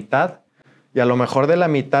 conozco la mitad, y a lo mejor de la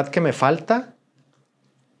mitad que me falta,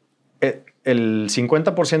 el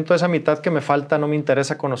 50% de esa mitad que me falta no me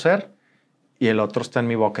interesa conocer, y el otro está en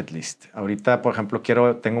mi bucket list. Ahorita, por ejemplo,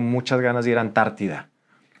 tengo muchas ganas de ir a Antártida.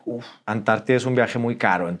 Uf. Antártida es un viaje muy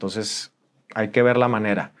caro, entonces hay que ver la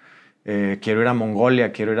manera. Quiero ir a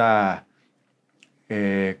Mongolia, quiero ir a...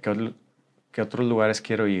 ¿qué otros lugares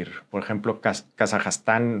quiero ir? Por ejemplo,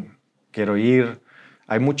 Kazajstán quiero ir.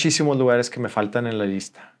 Hay muchísimos lugares que me faltan en la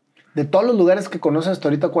lista. De todos los lugares que conoces hasta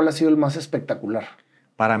ahorita, ¿cuál ha sido el más espectacular?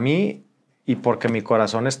 Para mí, y porque mi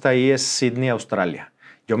corazón está ahí, es Sydney, Australia.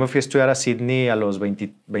 Yo me fui a estudiar a Sydney a los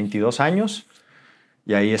 22 años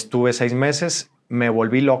y ahí estuve 6 meses. Me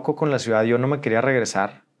volví loco con la ciudad. Yo no me quería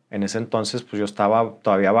regresar. En ese entonces, pues yo estaba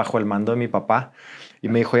todavía bajo el mando de mi papá y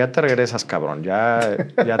me dijo, ya te regresas, cabrón.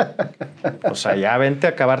 O sea, ya vente a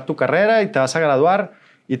acabar tu carrera y te vas a graduar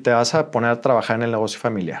y te vas a poner a trabajar en el negocio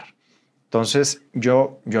familiar. Entonces,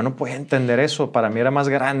 yo no podía entender eso. Para mí era más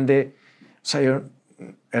grande. O sea,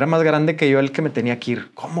 era más grande que yo el que me tenía que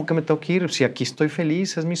ir. ¿Cómo que me tengo que ir? Si aquí estoy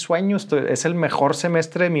feliz, es mi sueño, es el mejor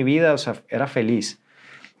semestre de mi vida. O sea, era feliz.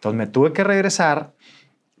 Entonces me tuve que regresar,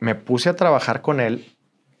 me puse a trabajar con él.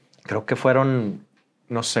 Creo que fueron,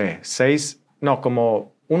 no sé,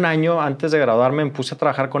 como un año antes de graduarme me puse a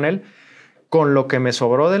trabajar con él. Con lo que me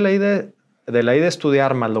sobró de la idea de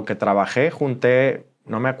estudiar más lo que trabajé, junté,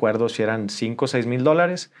 no me acuerdo si eran $5 o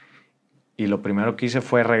 $6,000. Y lo primero que hice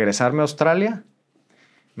fue regresarme a Australia.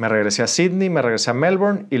 Me regresé a Sydney, me regresé a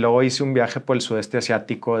Melbourne y luego hice un viaje por el sudeste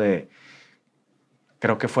asiático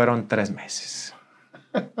creo que fueron 3 meses.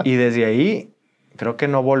 Y desde ahí creo que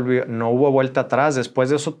no hubo vuelta atrás. Después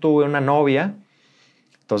de eso tuve una novia.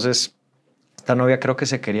 Entonces, esta novia creo que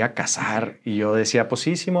se quería casar. Y yo decía, pues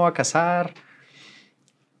sí me voy a casar.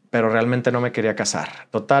 Pero realmente no me quería casar.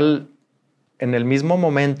 Total, en el mismo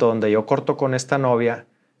momento donde yo corto con esta novia,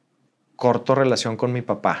 corto relación con mi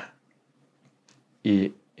papá.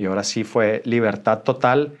 Y ahora sí fue libertad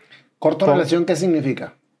total. ¿Corto relación qué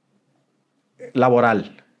significa?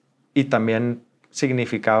 Laboral. Y también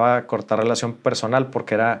significaba cortar relación personal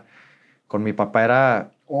porque con mi papá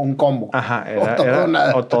era... O un combo. Ajá, o todo o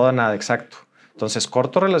nada. O todo o nada, exacto. Entonces,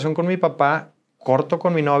 corto relación con mi papá, corto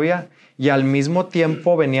con mi novia y al mismo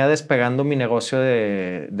tiempo venía despegando mi negocio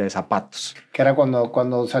de zapatos. Que era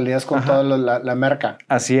cuando salías con toda la merca.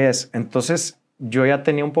 Así es. Entonces, yo ya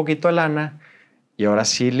tenía un poquito de lana y ahora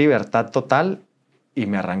sí libertad total y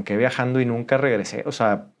me arranqué viajando y nunca regresé. O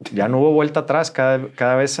sea, ya no hubo vuelta atrás.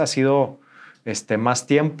 Cada vez ha sido más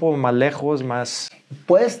tiempo, más lejos, más...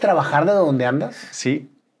 ¿Puedes trabajar de donde andas? Sí.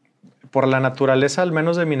 Por la naturaleza, al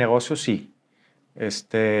menos de mi negocio, sí.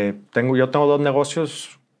 Yo tengo 2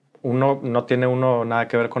 negocios. Uno no tiene nada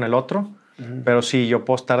que ver con el otro. Pero sí, yo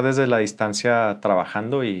puedo estar desde la distancia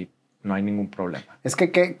trabajando y no hay ningún problema. Es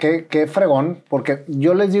que qué fregón, porque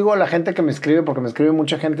yo les digo a la gente que me escribe, porque me escribe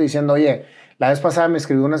mucha gente diciendo, oye, la vez pasada me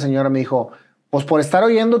escribió una señora, me dijo, pues por estar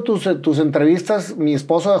oyendo tus entrevistas, mi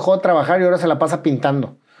esposo dejó de trabajar y ahora se la pasa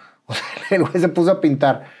pintando. O sea, el güey se puso a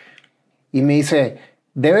pintar. Y me dice,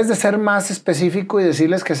 debes de ser más específico y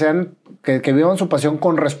decirles que vivan su pasión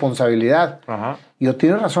con responsabilidad. Ajá. Y yo,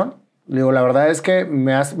 tienes razón. Le digo, la verdad es que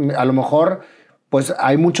a lo mejor, pues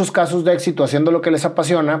hay muchos casos de éxito haciendo lo que les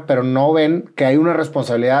apasiona, pero no ven que hay una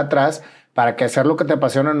responsabilidad atrás para que hacer lo que te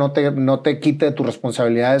apasiona no te quite de tus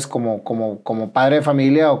responsabilidades como padre de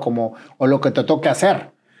familia o lo que te toque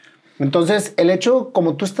hacer. Entonces, el hecho,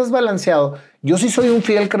 como tú estás balanceado, yo sí soy un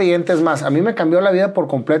fiel creyente, es más, a mí me cambió la vida por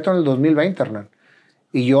completo en el 2020, Hernán.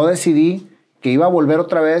 Y yo decidí que iba a volver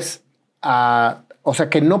otra vez a... O sea,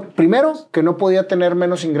 primero, que no podía tener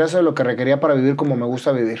menos ingresos de lo que requería para vivir como me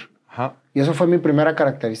gusta vivir. Ajá. Y eso fue mi primera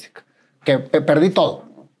característica. Que perdí todo.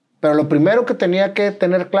 Pero lo primero que tenía que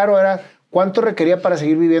tener claro era cuánto requería para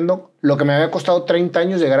seguir viviendo lo que me había costado 30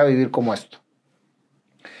 años llegar a vivir como esto.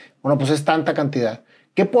 Bueno, pues es tanta cantidad.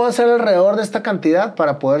 ¿Qué puedo hacer alrededor de esta cantidad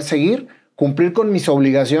para poder seguir, cumplir con mis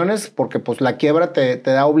obligaciones? Porque pues la quiebra te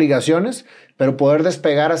da obligaciones, pero poder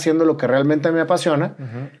despegar haciendo lo que realmente me apasiona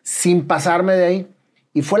sin pasarme de ahí.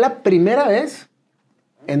 Y fue la primera vez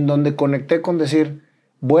en donde conecté con decir,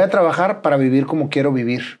 voy a trabajar para vivir como quiero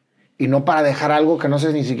vivir y no para dejar algo que no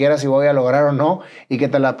sé ni siquiera si voy a lograr o no y que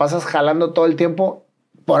te la pasas jalando todo el tiempo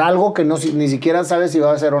por algo que ni siquiera sabes si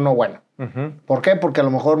va a ser o no bueno. ¿Por qué? Porque a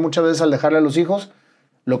lo mejor muchas veces al dejarle a los hijos,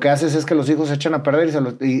 lo que haces es que los hijos se echan a perder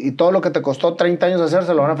y todo lo que te costó 30 años hacer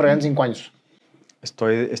se lo van a fregar en 5 años.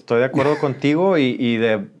 Estoy de acuerdo contigo y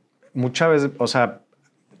de muchas veces, o sea,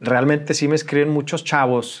 realmente sí me escriben muchos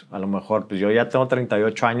chavos, a lo mejor, pues yo ya tengo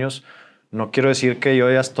 38 años, No quiero decir que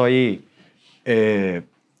yo ya estoy, que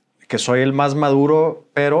soy el más maduro,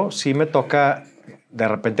 pero sí me toca de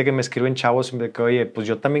repente que me escriben chavos de que, oye, pues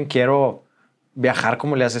yo también quiero viajar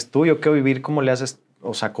como le haces tú, yo quiero vivir como le haces,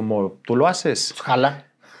 o sea, como tú lo haces. Pues jala.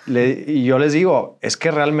 Y yo les digo, es que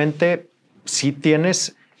realmente sí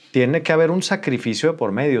tiene que haber un sacrificio de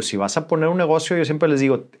por medio. Si vas a poner un negocio, yo siempre les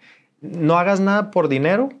digo, no hagas nada por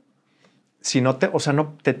dinero, si no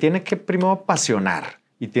no te tiene que primero apasionar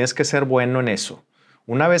y tienes que ser bueno en eso.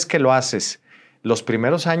 Una vez que lo haces, los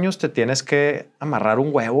primeros años te tienes que amarrar un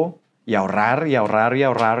huevo y ahorrar y ahorrar y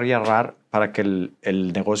ahorrar y ahorrar para que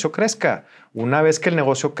el negocio crezca. Una vez que el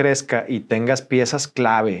negocio crezca y tengas piezas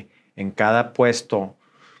clave en cada puesto,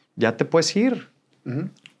 ya te puedes ir. Uh-huh.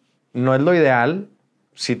 No es lo ideal.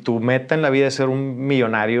 Si tu meta en la vida es ser un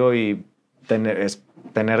millonario y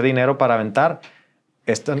tener dinero para aventar,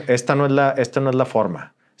 esta no es la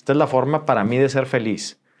forma. Esta es la forma para mí de ser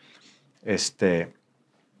feliz.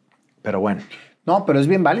 Pero bueno. No, pero es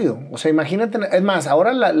bien válido. O sea, imagínate, es más,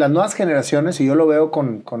 ahora las nuevas generaciones, y yo lo veo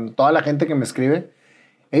con toda la gente que me escribe,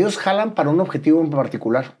 ellos jalan para un objetivo en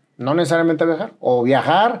particular. No necesariamente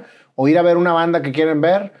viajar, o ir a ver una banda que quieren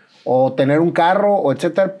ver, o tener un carro, o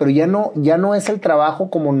etcétera. Pero ya no es el trabajo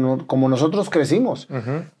como nosotros crecimos.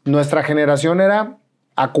 Uh-huh. Nuestra generación era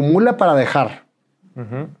acumula para dejar.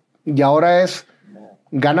 Uh-huh. Y ahora es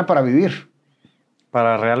gana para vivir.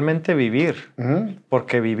 Para realmente vivir. Uh-huh.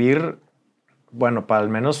 Porque vivir, bueno, para al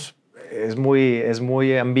menos es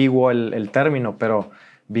muy ambiguo el término, pero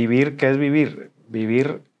vivir, ¿qué es vivir?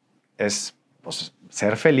 Vivir es pues,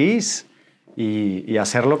 ser feliz y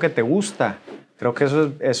hacer lo que te gusta. Creo que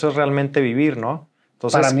eso es realmente vivir, ¿no?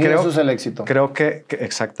 Entonces, para mí eso es el éxito. Creo que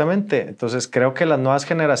exactamente. Entonces creo que las nuevas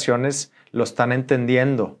generaciones lo están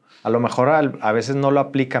entendiendo. A lo mejor a veces no lo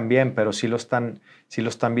aplican bien, pero sí lo están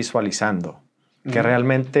visualizando. Uh-huh. Que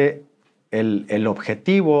realmente el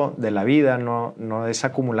objetivo de la vida no es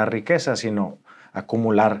acumular riqueza, sino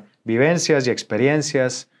acumular vivencias y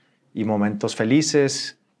experiencias y momentos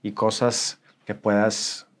felices y cosas que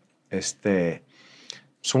puedas, es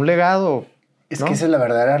un legado. Es ¿no? Que esa es la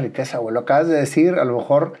verdadera riqueza, güey. Lo acabas de decir, a lo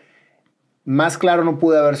mejor más claro no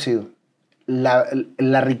pude haber sido.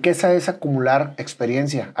 La riqueza es acumular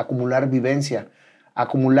experiencia, acumular vivencia,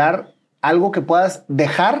 acumular algo que puedas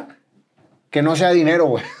dejar que no sea dinero,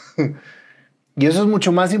 güey. Y eso es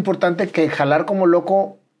mucho más importante que jalar como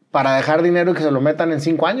loco para dejar dinero y que se lo metan en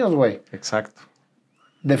 5 años, güey. Exacto.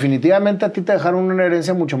 Definitivamente a ti te dejaron una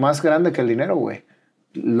herencia mucho más grande que el dinero, güey.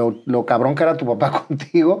 Lo cabrón que era tu papá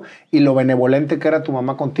contigo y lo benevolente que era tu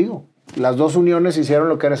mamá contigo. Las dos uniones hicieron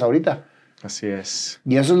lo que eres ahorita. Así es.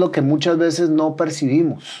 Y eso es lo que muchas veces no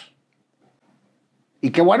percibimos. Y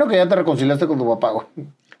qué bueno que ya te reconciliaste con tu papá, güey.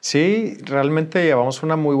 Sí, realmente llevamos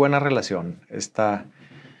una muy buena relación.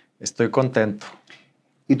 Estoy contento.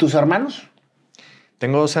 ¿Y tus hermanos?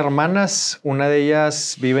 Tengo 2 hermanas. Una de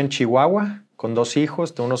ellas vive en Chihuahua con 2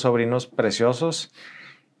 hijos. Tengo unos sobrinos preciosos.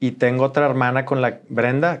 Y tengo otra hermana,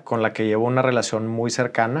 Brenda, con la que llevo una relación muy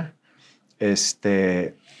cercana.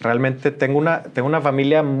 Realmente tengo una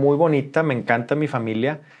familia muy bonita. Me encanta mi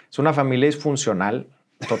familia. Es una familia disfuncional,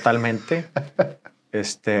 totalmente.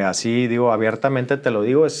 Así digo, abiertamente te lo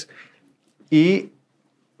digo. Y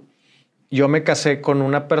yo me casé con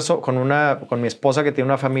con mi esposa que tiene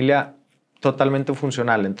una familia totalmente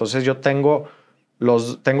funcional. Entonces yo tengo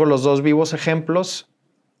los 2 vivos ejemplos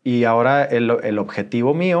y ahora el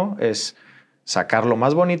objetivo mío es sacar lo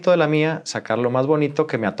más bonito de la mía, sacar lo más bonito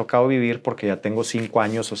que me ha tocado vivir porque ya tengo 5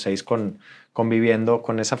 años o 6 conviviendo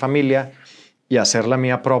con esa familia y hacer la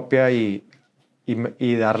mía propia y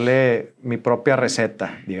darle mi propia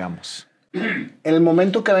receta, digamos. En el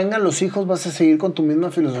momento que vengan los hijos, ¿vas a seguir con tu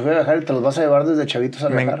misma filosofía de viajar y te los vas a llevar desde chavitos a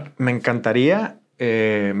viajar? Me encantaría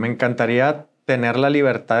tener la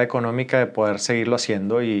libertad económica de poder seguirlo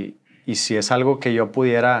haciendo y si es algo que yo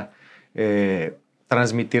pudiera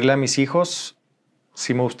transmitirle a mis hijos,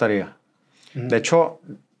 sí me gustaría. Uh-huh. De hecho,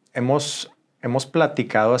 hemos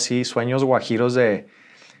platicado así sueños guajiros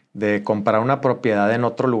de comprar una propiedad en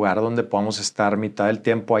otro lugar donde podamos estar mitad del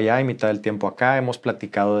tiempo allá y mitad del tiempo acá. Hemos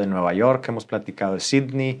platicado de Nueva York, hemos platicado de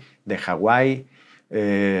Sydney, de Hawái.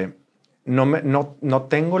 No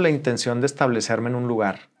tengo la intención de establecerme en un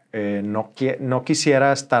lugar. No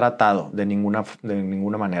quisiera estar atado de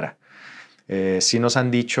ninguna manera. Sí nos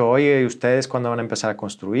han dicho, oye, ¿y ustedes cuándo van a empezar a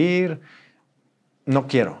construir? No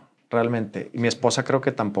quiero, realmente. Y mi esposa creo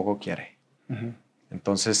que tampoco quiere. Uh-huh.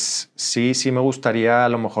 Entonces, sí me gustaría a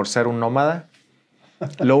lo mejor ser un nómada.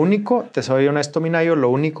 Lo único, te soy honesto, mi Nayo, lo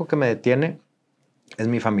único que me detiene es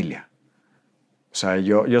mi familia. O sea,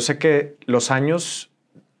 yo sé que los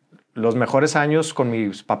mejores años con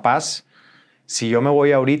mis papás si yo me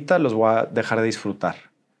voy ahorita, los voy a dejar de disfrutar.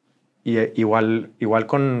 Y igual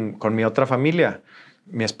con mi otra familia,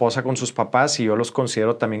 mi esposa con sus papás, y yo los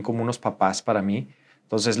considero también como unos papás para mí.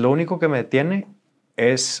 Entonces, lo único que me detiene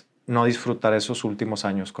es no disfrutar esos últimos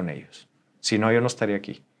años con ellos. Si no, yo no estaría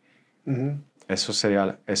aquí. Eso es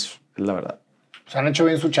la verdad. Pues han hecho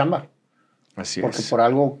bien su chamba. Así porque es. por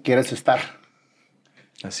algo quieres estar.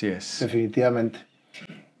 Así es. Definitivamente.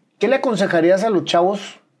 ¿Qué le aconsejarías a los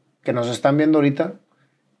chavos que nos están viendo ahorita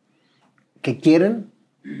que quieren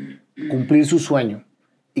cumplir su sueño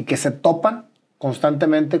y que se topan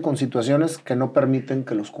constantemente con situaciones que no permiten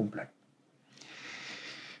que los cumplan?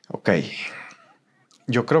 Ok.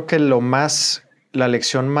 Yo creo que la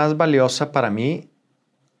lección más valiosa para mí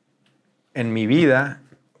en mi vida,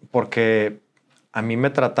 porque a mí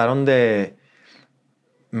me trataron de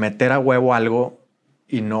meter a huevo algo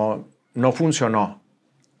y no funcionó.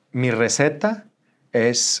 Mi receta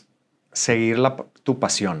es seguir tu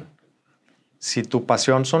pasión. Si tu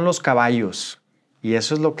pasión son los caballos y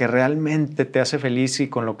eso es lo que realmente te hace feliz y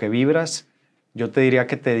con lo que vibras, yo te diría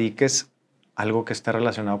que te dediques a algo que esté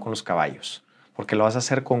relacionado con los caballos, porque lo vas a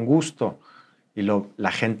hacer con gusto y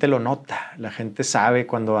la gente lo nota. La gente sabe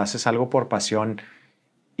cuando haces algo por pasión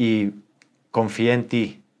y confía en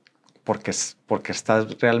ti porque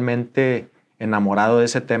estás realmente enamorado de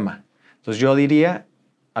ese tema. Entonces yo diría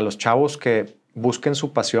a los chavos que busquen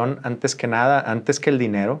su pasión antes que nada, antes que el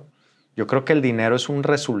dinero. Yo creo que el dinero es un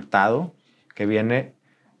resultado que viene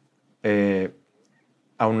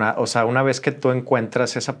una vez que tú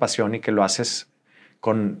encuentras esa pasión y que lo haces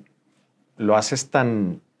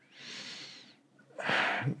tan,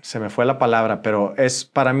 se me fue la palabra, pero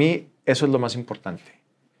para mí eso es lo más importante.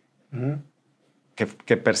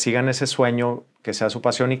 Que persigan ese sueño, que sea su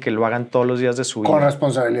pasión y que lo hagan todos los días de su vida. Con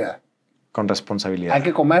responsabilidad. Con responsabilidad. Hay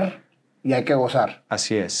que comer y hay que gozar.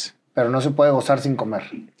 Así es. Pero no se puede gozar sin comer.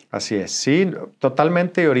 Así es. Sí,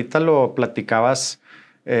 totalmente. Y ahorita lo platicabas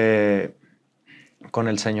con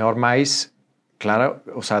el señor Mais. Claro,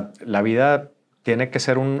 o sea, la vida tiene que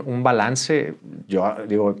ser un balance. Yo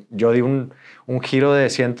di un giro de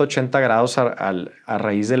 180 grados a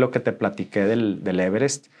raíz de lo que te platiqué del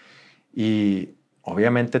Everest. Y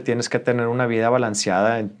obviamente tienes que tener una vida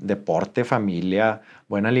balanceada en deporte, familia,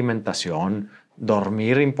 buena alimentación,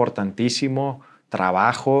 dormir importantísimo,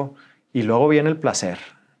 trabajo y luego viene el placer.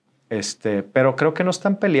 Pero creo que no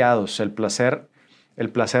están peleados. El placer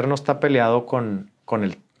no está peleado con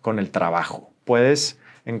el trabajo. Puedes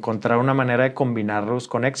encontrar una manera de combinarlos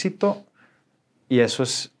con éxito y eso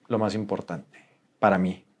es lo más importante para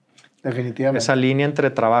mí. Definitivamente. Esa línea entre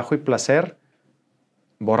trabajo y placer,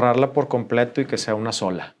 borrarla por completo y que sea una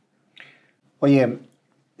sola. Oye,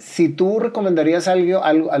 si tú recomendarías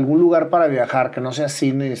algún lugar para viajar que no sea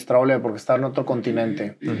Sydney y Australia porque está en otro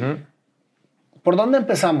continente, ¿por dónde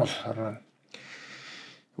empezamos, Hernán?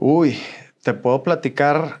 Uy, te puedo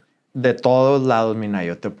platicar de todos lados, mi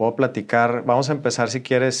Nayo. Te puedo platicar, vamos a empezar si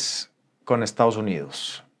quieres con Estados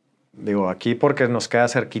Unidos. Digo, aquí porque nos queda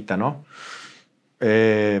cerquita, ¿no?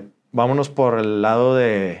 Vámonos por el lado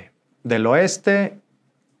del oeste.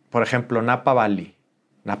 Por ejemplo, Napa Valley.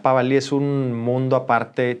 Napa Valley es un mundo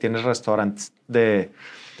aparte. Tienes restaurantes de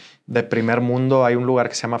primer mundo. Hay un lugar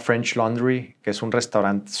que se llama French Laundry, que es un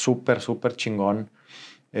restaurante súper, súper chingón.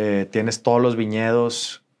 Tienes todos los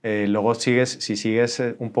viñedos. Luego si sigues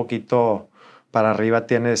un poquito para arriba,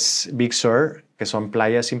 tienes Big Sur, que son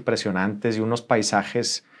playas impresionantes y unos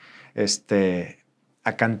paisajes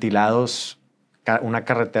acantilados, una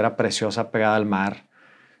carretera preciosa pegada al mar.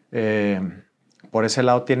 Por ese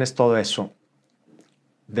lado tienes todo eso.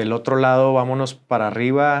 Del otro lado, vámonos para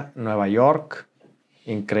arriba, Nueva York.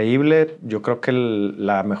 Increíble. Yo creo que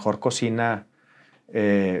la mejor cocina,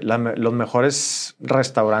 los mejores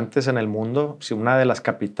restaurantes en el mundo. Una de las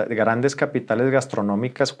grandes capitales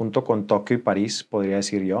gastronómicas junto con Tokio y París, podría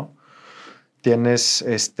decir yo. Tienes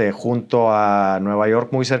junto a Nueva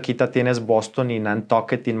York, muy cerquita, tienes Boston y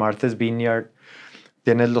Nantucket y Martha's Vineyard.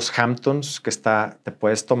 Tienes los Hamptons, te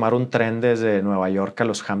puedes tomar un tren desde Nueva York a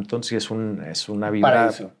los Hamptons y es una vibra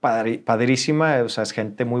padrísima. O sea, es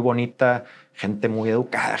gente muy bonita, gente muy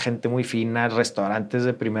educada, gente muy fina, restaurantes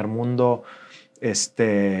de primer mundo,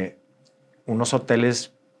 unos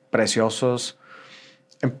hoteles preciosos.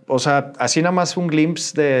 O sea, así nada más un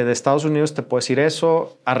glimpse de Estados Unidos te puedo decir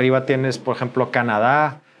eso. Arriba tienes, por ejemplo,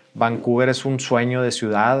 Canadá. Vancouver es un sueño de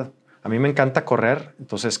ciudad. A mí me encanta correr,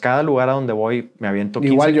 entonces cada lugar a donde voy me aviento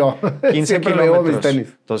 15, igual yo. 15 kilómetros.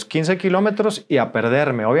 Entonces 15 kilómetros y a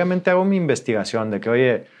perderme. Obviamente hago mi investigación de que,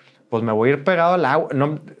 oye, pues me voy a ir pegado al agua.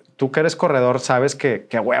 No, tú que eres corredor sabes que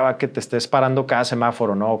hueva que te estés parando cada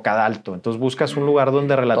semáforo, ¿no? O cada alto. Entonces buscas un lugar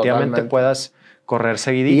donde relativamente puedas correr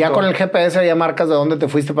seguidito. Y ya con el GPS ya marcas de dónde te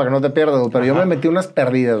fuiste para que no te pierdas, güey. Pero yo me metí unas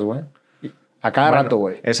perdidas, güey. A cada rato,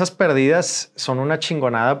 güey. Esas perdidas son una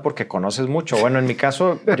chingonada porque conoces mucho. Bueno, en mi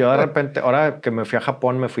caso, yo de repente, ahora que me fui a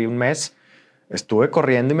Japón, me fui un mes, estuve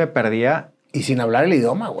corriendo y me perdía. Y sin hablar el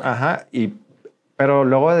idioma, güey. Ajá. Pero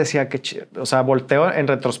luego decía que, o sea, volteo, en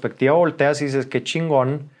retrospectiva volteas y dices, qué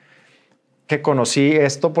chingón que conocí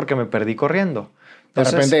esto porque me perdí corriendo.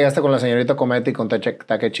 Entonces, de repente llegaste con la señorita Cometa y con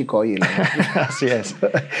Takechi Koi. Así es.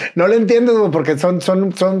 No lo entiendes, güey, porque son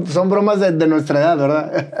bromas de nuestra edad,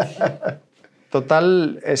 ¿verdad?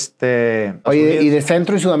 Total, Oye, ¿y de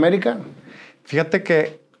Centro y Sudamérica? Fíjate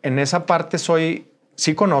que en esa parte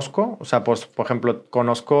sí conozco, o sea, pues, por ejemplo,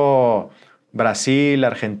 conozco Brasil,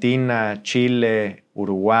 Argentina, Chile,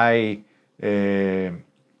 Uruguay, Ecuador.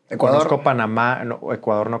 Conozco Panamá, no,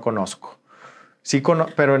 Ecuador no conozco. Sí,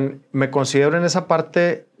 pero me considero en esa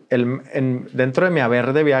parte, dentro de mi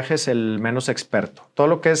haber de viajes, el menos experto. Todo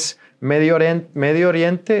lo que es Medio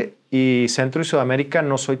Oriente y Centro y Sudamérica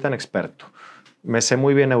no soy tan experto. Me sé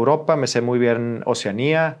muy bien Europa, me sé muy bien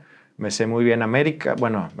Oceanía, me sé muy bien América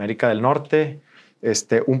del Norte,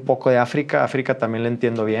 un poco de África. África también la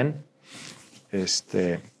entiendo bien.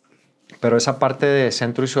 Pero esa parte de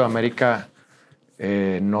Centro y Sudamérica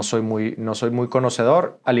no soy muy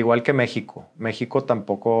conocedor, al igual que México. México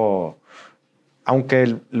tampoco,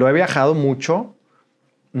 aunque lo he viajado mucho,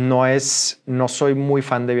 no soy muy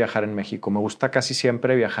fan de viajar en México. Me gusta casi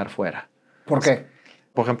siempre viajar fuera. ¿Por qué?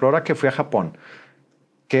 Por ejemplo, ahora que fui a Japón,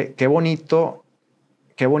 qué bonito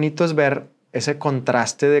es ver ese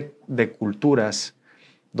contraste de culturas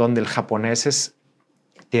donde el japonés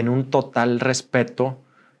tiene un total respeto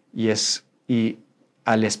y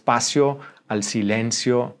al espacio, al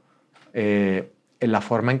silencio, la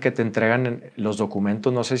forma en que te entregan los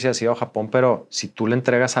documentos. No sé si has ido a Japón, pero si tú le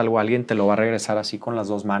entregas algo a alguien, te lo va a regresar así con las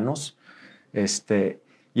dos manos.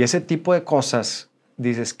 Y ese tipo de cosas,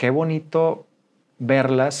 dices, qué bonito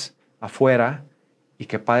verlas afuera y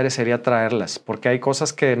qué padre sería traerlas, porque hay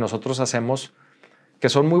cosas que nosotros hacemos que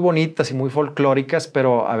son muy bonitas y muy folclóricas,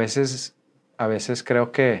 pero a veces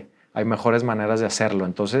creo que hay mejores maneras de hacerlo.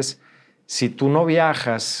 Entonces, si tú no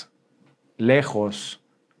viajas lejos,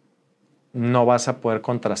 no vas a poder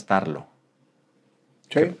contrastarlo.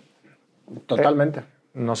 Sí, totalmente.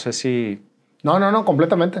 No sé si... No,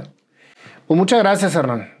 completamente. Pues muchas gracias,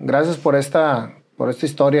 Hernán. Gracias por esta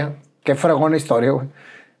historia. Qué fregona historia, güey.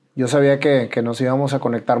 Yo sabía que nos íbamos a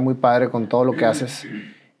conectar muy padre con todo lo que haces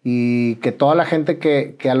y que toda la gente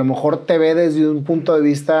que a lo mejor te ve desde un punto de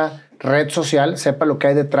vista red social sepa lo que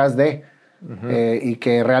hay detrás de y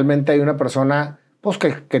que realmente hay una persona pues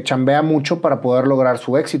que chambea mucho para poder lograr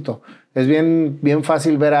su éxito. Es bien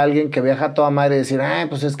fácil ver a alguien que viaja a toda madre y decir,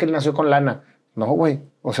 pues es que él nació con lana. No, güey.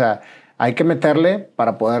 O sea, hay que meterle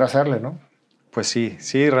para poder hacerle, ¿no? Pues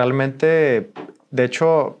sí, realmente. De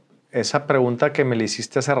hecho, esa pregunta que me le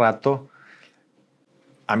hiciste hace rato,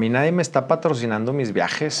 a mí nadie me está patrocinando mis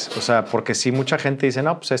viajes. O sea, porque sí, mucha gente dice,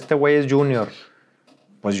 no, pues este güey es junior.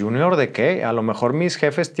 Pues junior ¿de qué? A lo mejor mis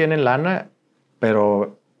jefes tienen lana,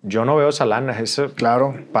 pero yo no veo esa lana. Eso,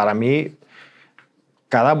 claro. Para mí,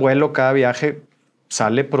 cada vuelo, cada viaje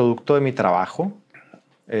sale producto de mi trabajo.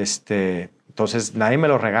 Entonces, nadie me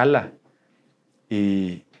lo regala.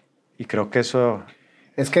 Y creo que eso...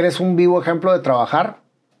 Es que eres un vivo ejemplo de trabajar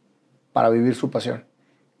para vivir su pasión.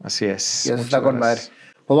 Así es. Y eso está con madre.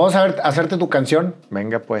 Pues vamos a hacerte tu canción.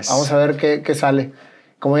 Venga, pues. Vamos a ver qué sale.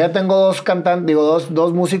 Como ya tengo dos cantantes,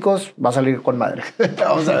 dos músicos, va a salir con madre.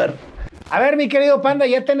 Vamos a ver. A ver, mi querido Panda,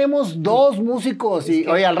 ya tenemos dos músicos. Y,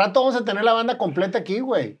 oye, al rato vamos a tener la banda completa aquí,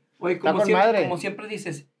 güey. Oye, como siempre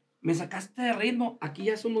dices, me sacaste de ritmo. Aquí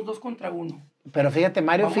ya somos 2 contra 1. Pero fíjate,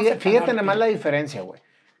 Mario, fíjate nada más la diferencia, güey.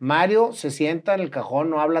 Mario se sienta en el cajón,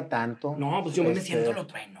 no habla tanto. No, pues yo me siento, lo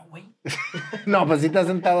trueno, güey. No, pues sí te has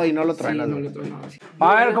sentado ahí, no lo truenas. Sí, no lo trueno. Sí.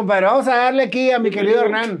 A ver, compadre, vamos a darle aquí a mi querido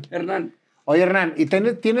Hernán. Hernán. Oye, Hernán, ¿y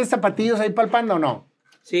tienes zapatillos ahí para el Panda o no?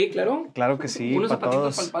 Sí, claro. Claro que sí, unos para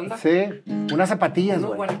zapatitos todos. para el Panda. Sí, unas zapatillas, güey.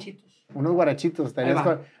 Unos guarachitos. Unos guarachitos.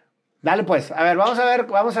 Dale, pues. A ver, vamos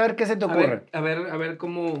a ver qué se te ocurre. A ver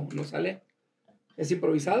cómo nos sale. ¿Es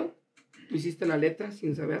improvisado? Tú hiciste la letra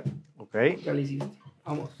sin saber. Ok. Ya la hiciste.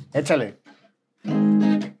 Vamos. Échale.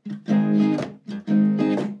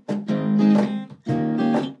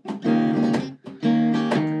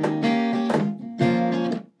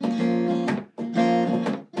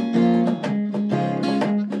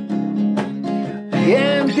 Y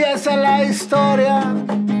empieza la historia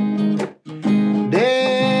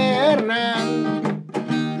de Hernán,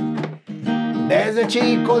 Desde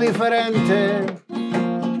chico diferente,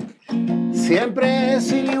 siempre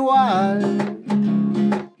sin igual.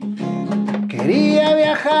 Quería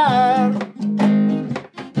viajar,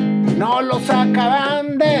 no lo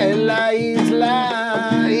sacaban de la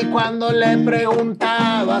isla. Y cuando le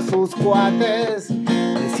preguntaba a sus cuates,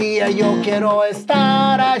 decía yo quiero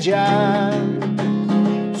estar allá.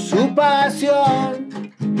 Su pasión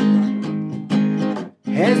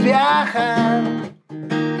es viajar.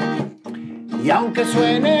 Y aunque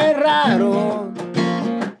suene raro,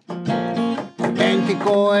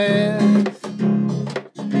 auténtico es.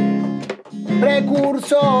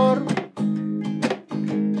 Precursor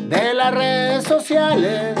de las redes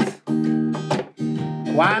sociales,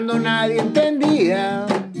 cuando nadie entendía,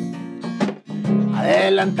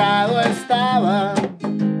 adelantado estaba.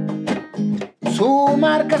 Su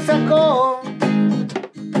marca sacó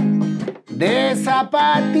de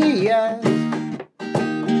zapatillas,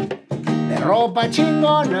 de ropa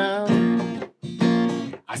chingona,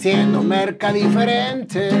 haciendo merca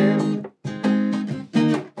diferente.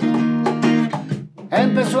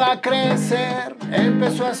 Empezó a crecer,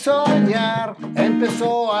 empezó a soñar,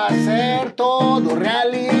 empezó a hacer todo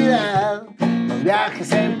realidad. Los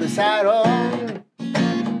viajes empezaron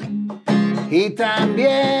y también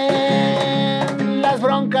las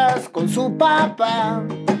broncas con su papá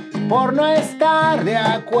por no estar de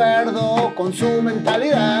acuerdo con su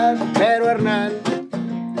mentalidad. Pero Hernán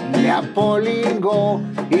le apolingó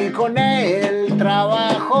y con él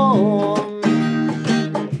trabajó.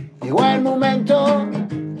 Llegó el momento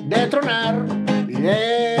de tronar y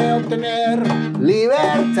de obtener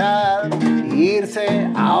libertad, e irse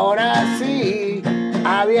ahora sí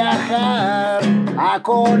a viajar, a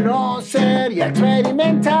conocer y a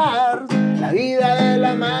experimentar la vida de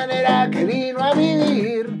la manera que vino a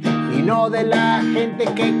vivir, y no de la gente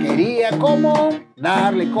que quería como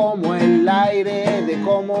darle como el aire de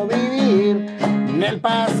cómo vivir. En el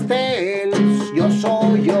pastel yo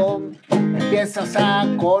soy yo, empiezas a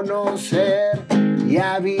conocer y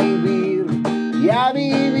a vivir, y a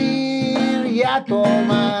vivir, y a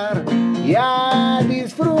tomar, y a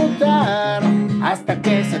disfrutar, hasta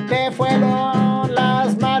que se te fueron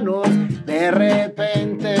las manos. De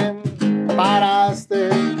repente paraste,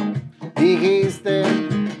 dijiste,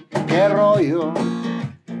 qué rollo,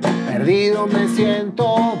 perdido me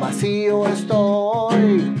siento, vacío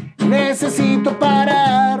estoy, necesito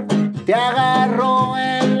parar. Te agarró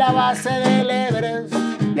en la base del Everest,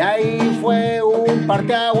 y ahí fue un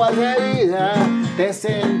parteaguas de vida. Te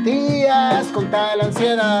sentías con tal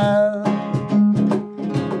ansiedad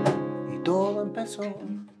y todo empezó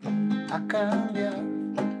a cambiar,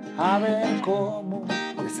 a ver cómo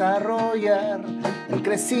desarrollar el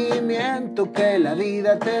crecimiento que la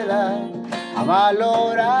vida te da, a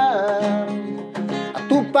valorar a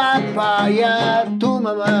tu papá y a tu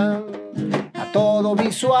mamá, todo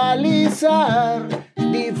visualizar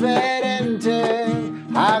diferente,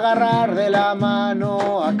 agarrar de la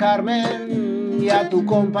mano a Carmen y a tu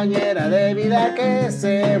compañera de vida que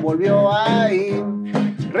se volvió ahí.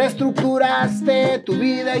 Reestructuraste tu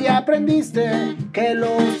vida y aprendiste que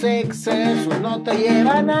los excesos no te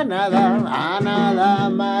llevan a nada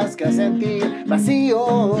más que a sentir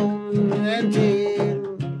vacío en ti.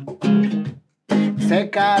 Se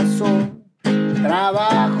casó,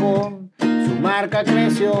 trabajó, su marca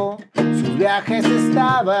creció, sus viajes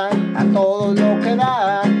estaban a todo lo que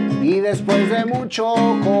da. Y después de mucho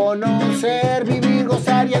conocer, vivir,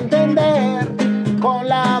 gozar y entender, con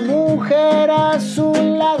la mujer a su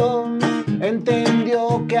lado,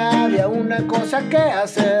 entendió que había una cosa que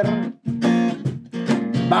hacer: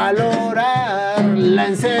 valorar la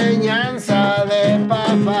enseñanza de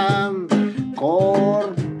papá.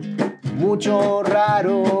 Por mucho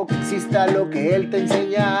raro que exista lo que él te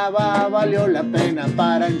enseñaba, valió la pena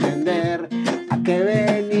para entender a qué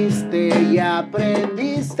veniste y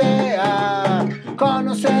aprendiste a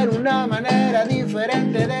conocer una manera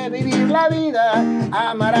diferente de vivir la vida,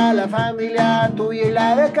 amar a la familia tuya y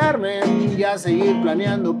la de Carmen, y a seguir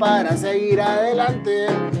planeando para seguir adelante,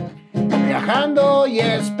 viajando y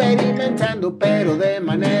experimentando, pero de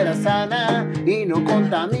manera sana y no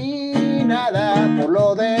contaminada por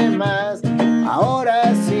lo demás.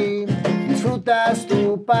 Ahora sí disfrutas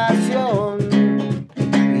tu pasión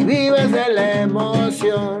y vives de la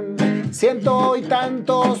emoción. Ciento y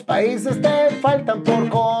tantos países te faltan por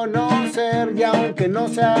conocer, y aunque no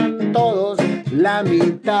sean todos, la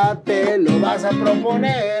mitad te lo vas a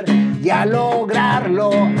proponer y a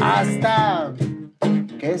lograrlo hasta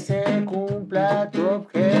que se cumpla tu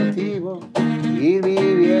objetivo. Ir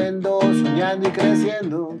viviendo, soñando y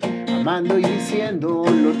creciendo, amando y diciendo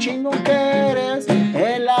lo chingón que eres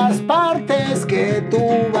en las partes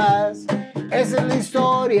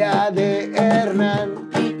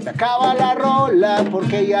acaba la rola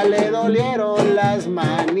porque ya le dolieron las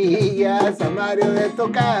manillas a Mario de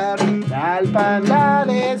tocar, al panda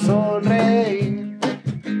de sonreír.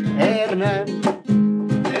 Hernán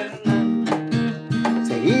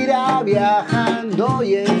seguirá viajando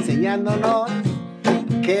y enseñándonos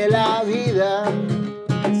que la vida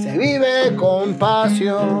se vive con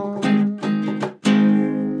pasión.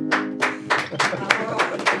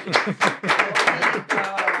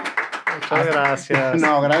 Muchas gracias.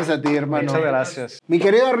 No, gracias a ti, hermano. Muchas gracias. Mi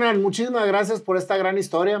querido Hernán, muchísimas gracias por esta gran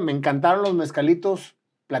historia. Me encantaron los mezcalitos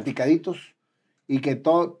platicaditos y que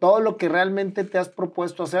todo lo que realmente te has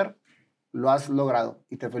propuesto hacer, lo has logrado.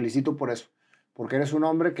 Y te felicito por eso, porque eres un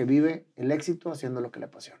hombre que vive el éxito haciendo lo que le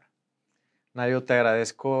apasiona. Nayo, te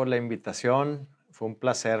agradezco la invitación. Fue un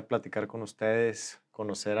placer platicar con ustedes,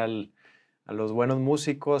 conocer a los buenos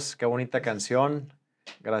músicos. Qué bonita canción.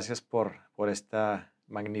 Gracias por esta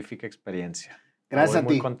magnífica experiencia. Gracias a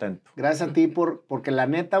ti. Muy contento. Gracias a ti porque la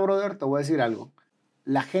neta, brother, te voy a decir algo.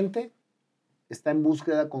 La gente está en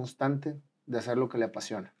búsqueda constante de hacer lo que le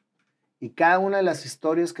apasiona. Y cada una de las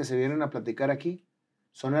historias que se vienen a platicar aquí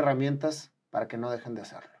son herramientas para que no dejen de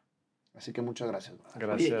hacerlo. Así que muchas gracias, brother.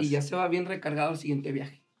 Gracias. Oye, y ya se va bien recargado el siguiente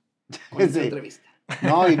viaje. Con esta entrevista.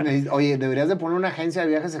 No, oye, deberías de poner una agencia de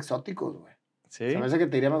viajes exóticos, güey. ¿Sí? Se me hace que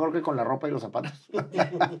te iría mejor que con la ropa y los zapatos.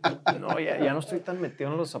 No, ya no estoy tan metido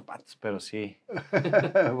en los zapatos, pero sí.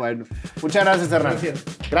 Bueno, muchas gracias, Hernán. Gracias.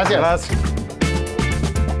 Gracias. Gracias.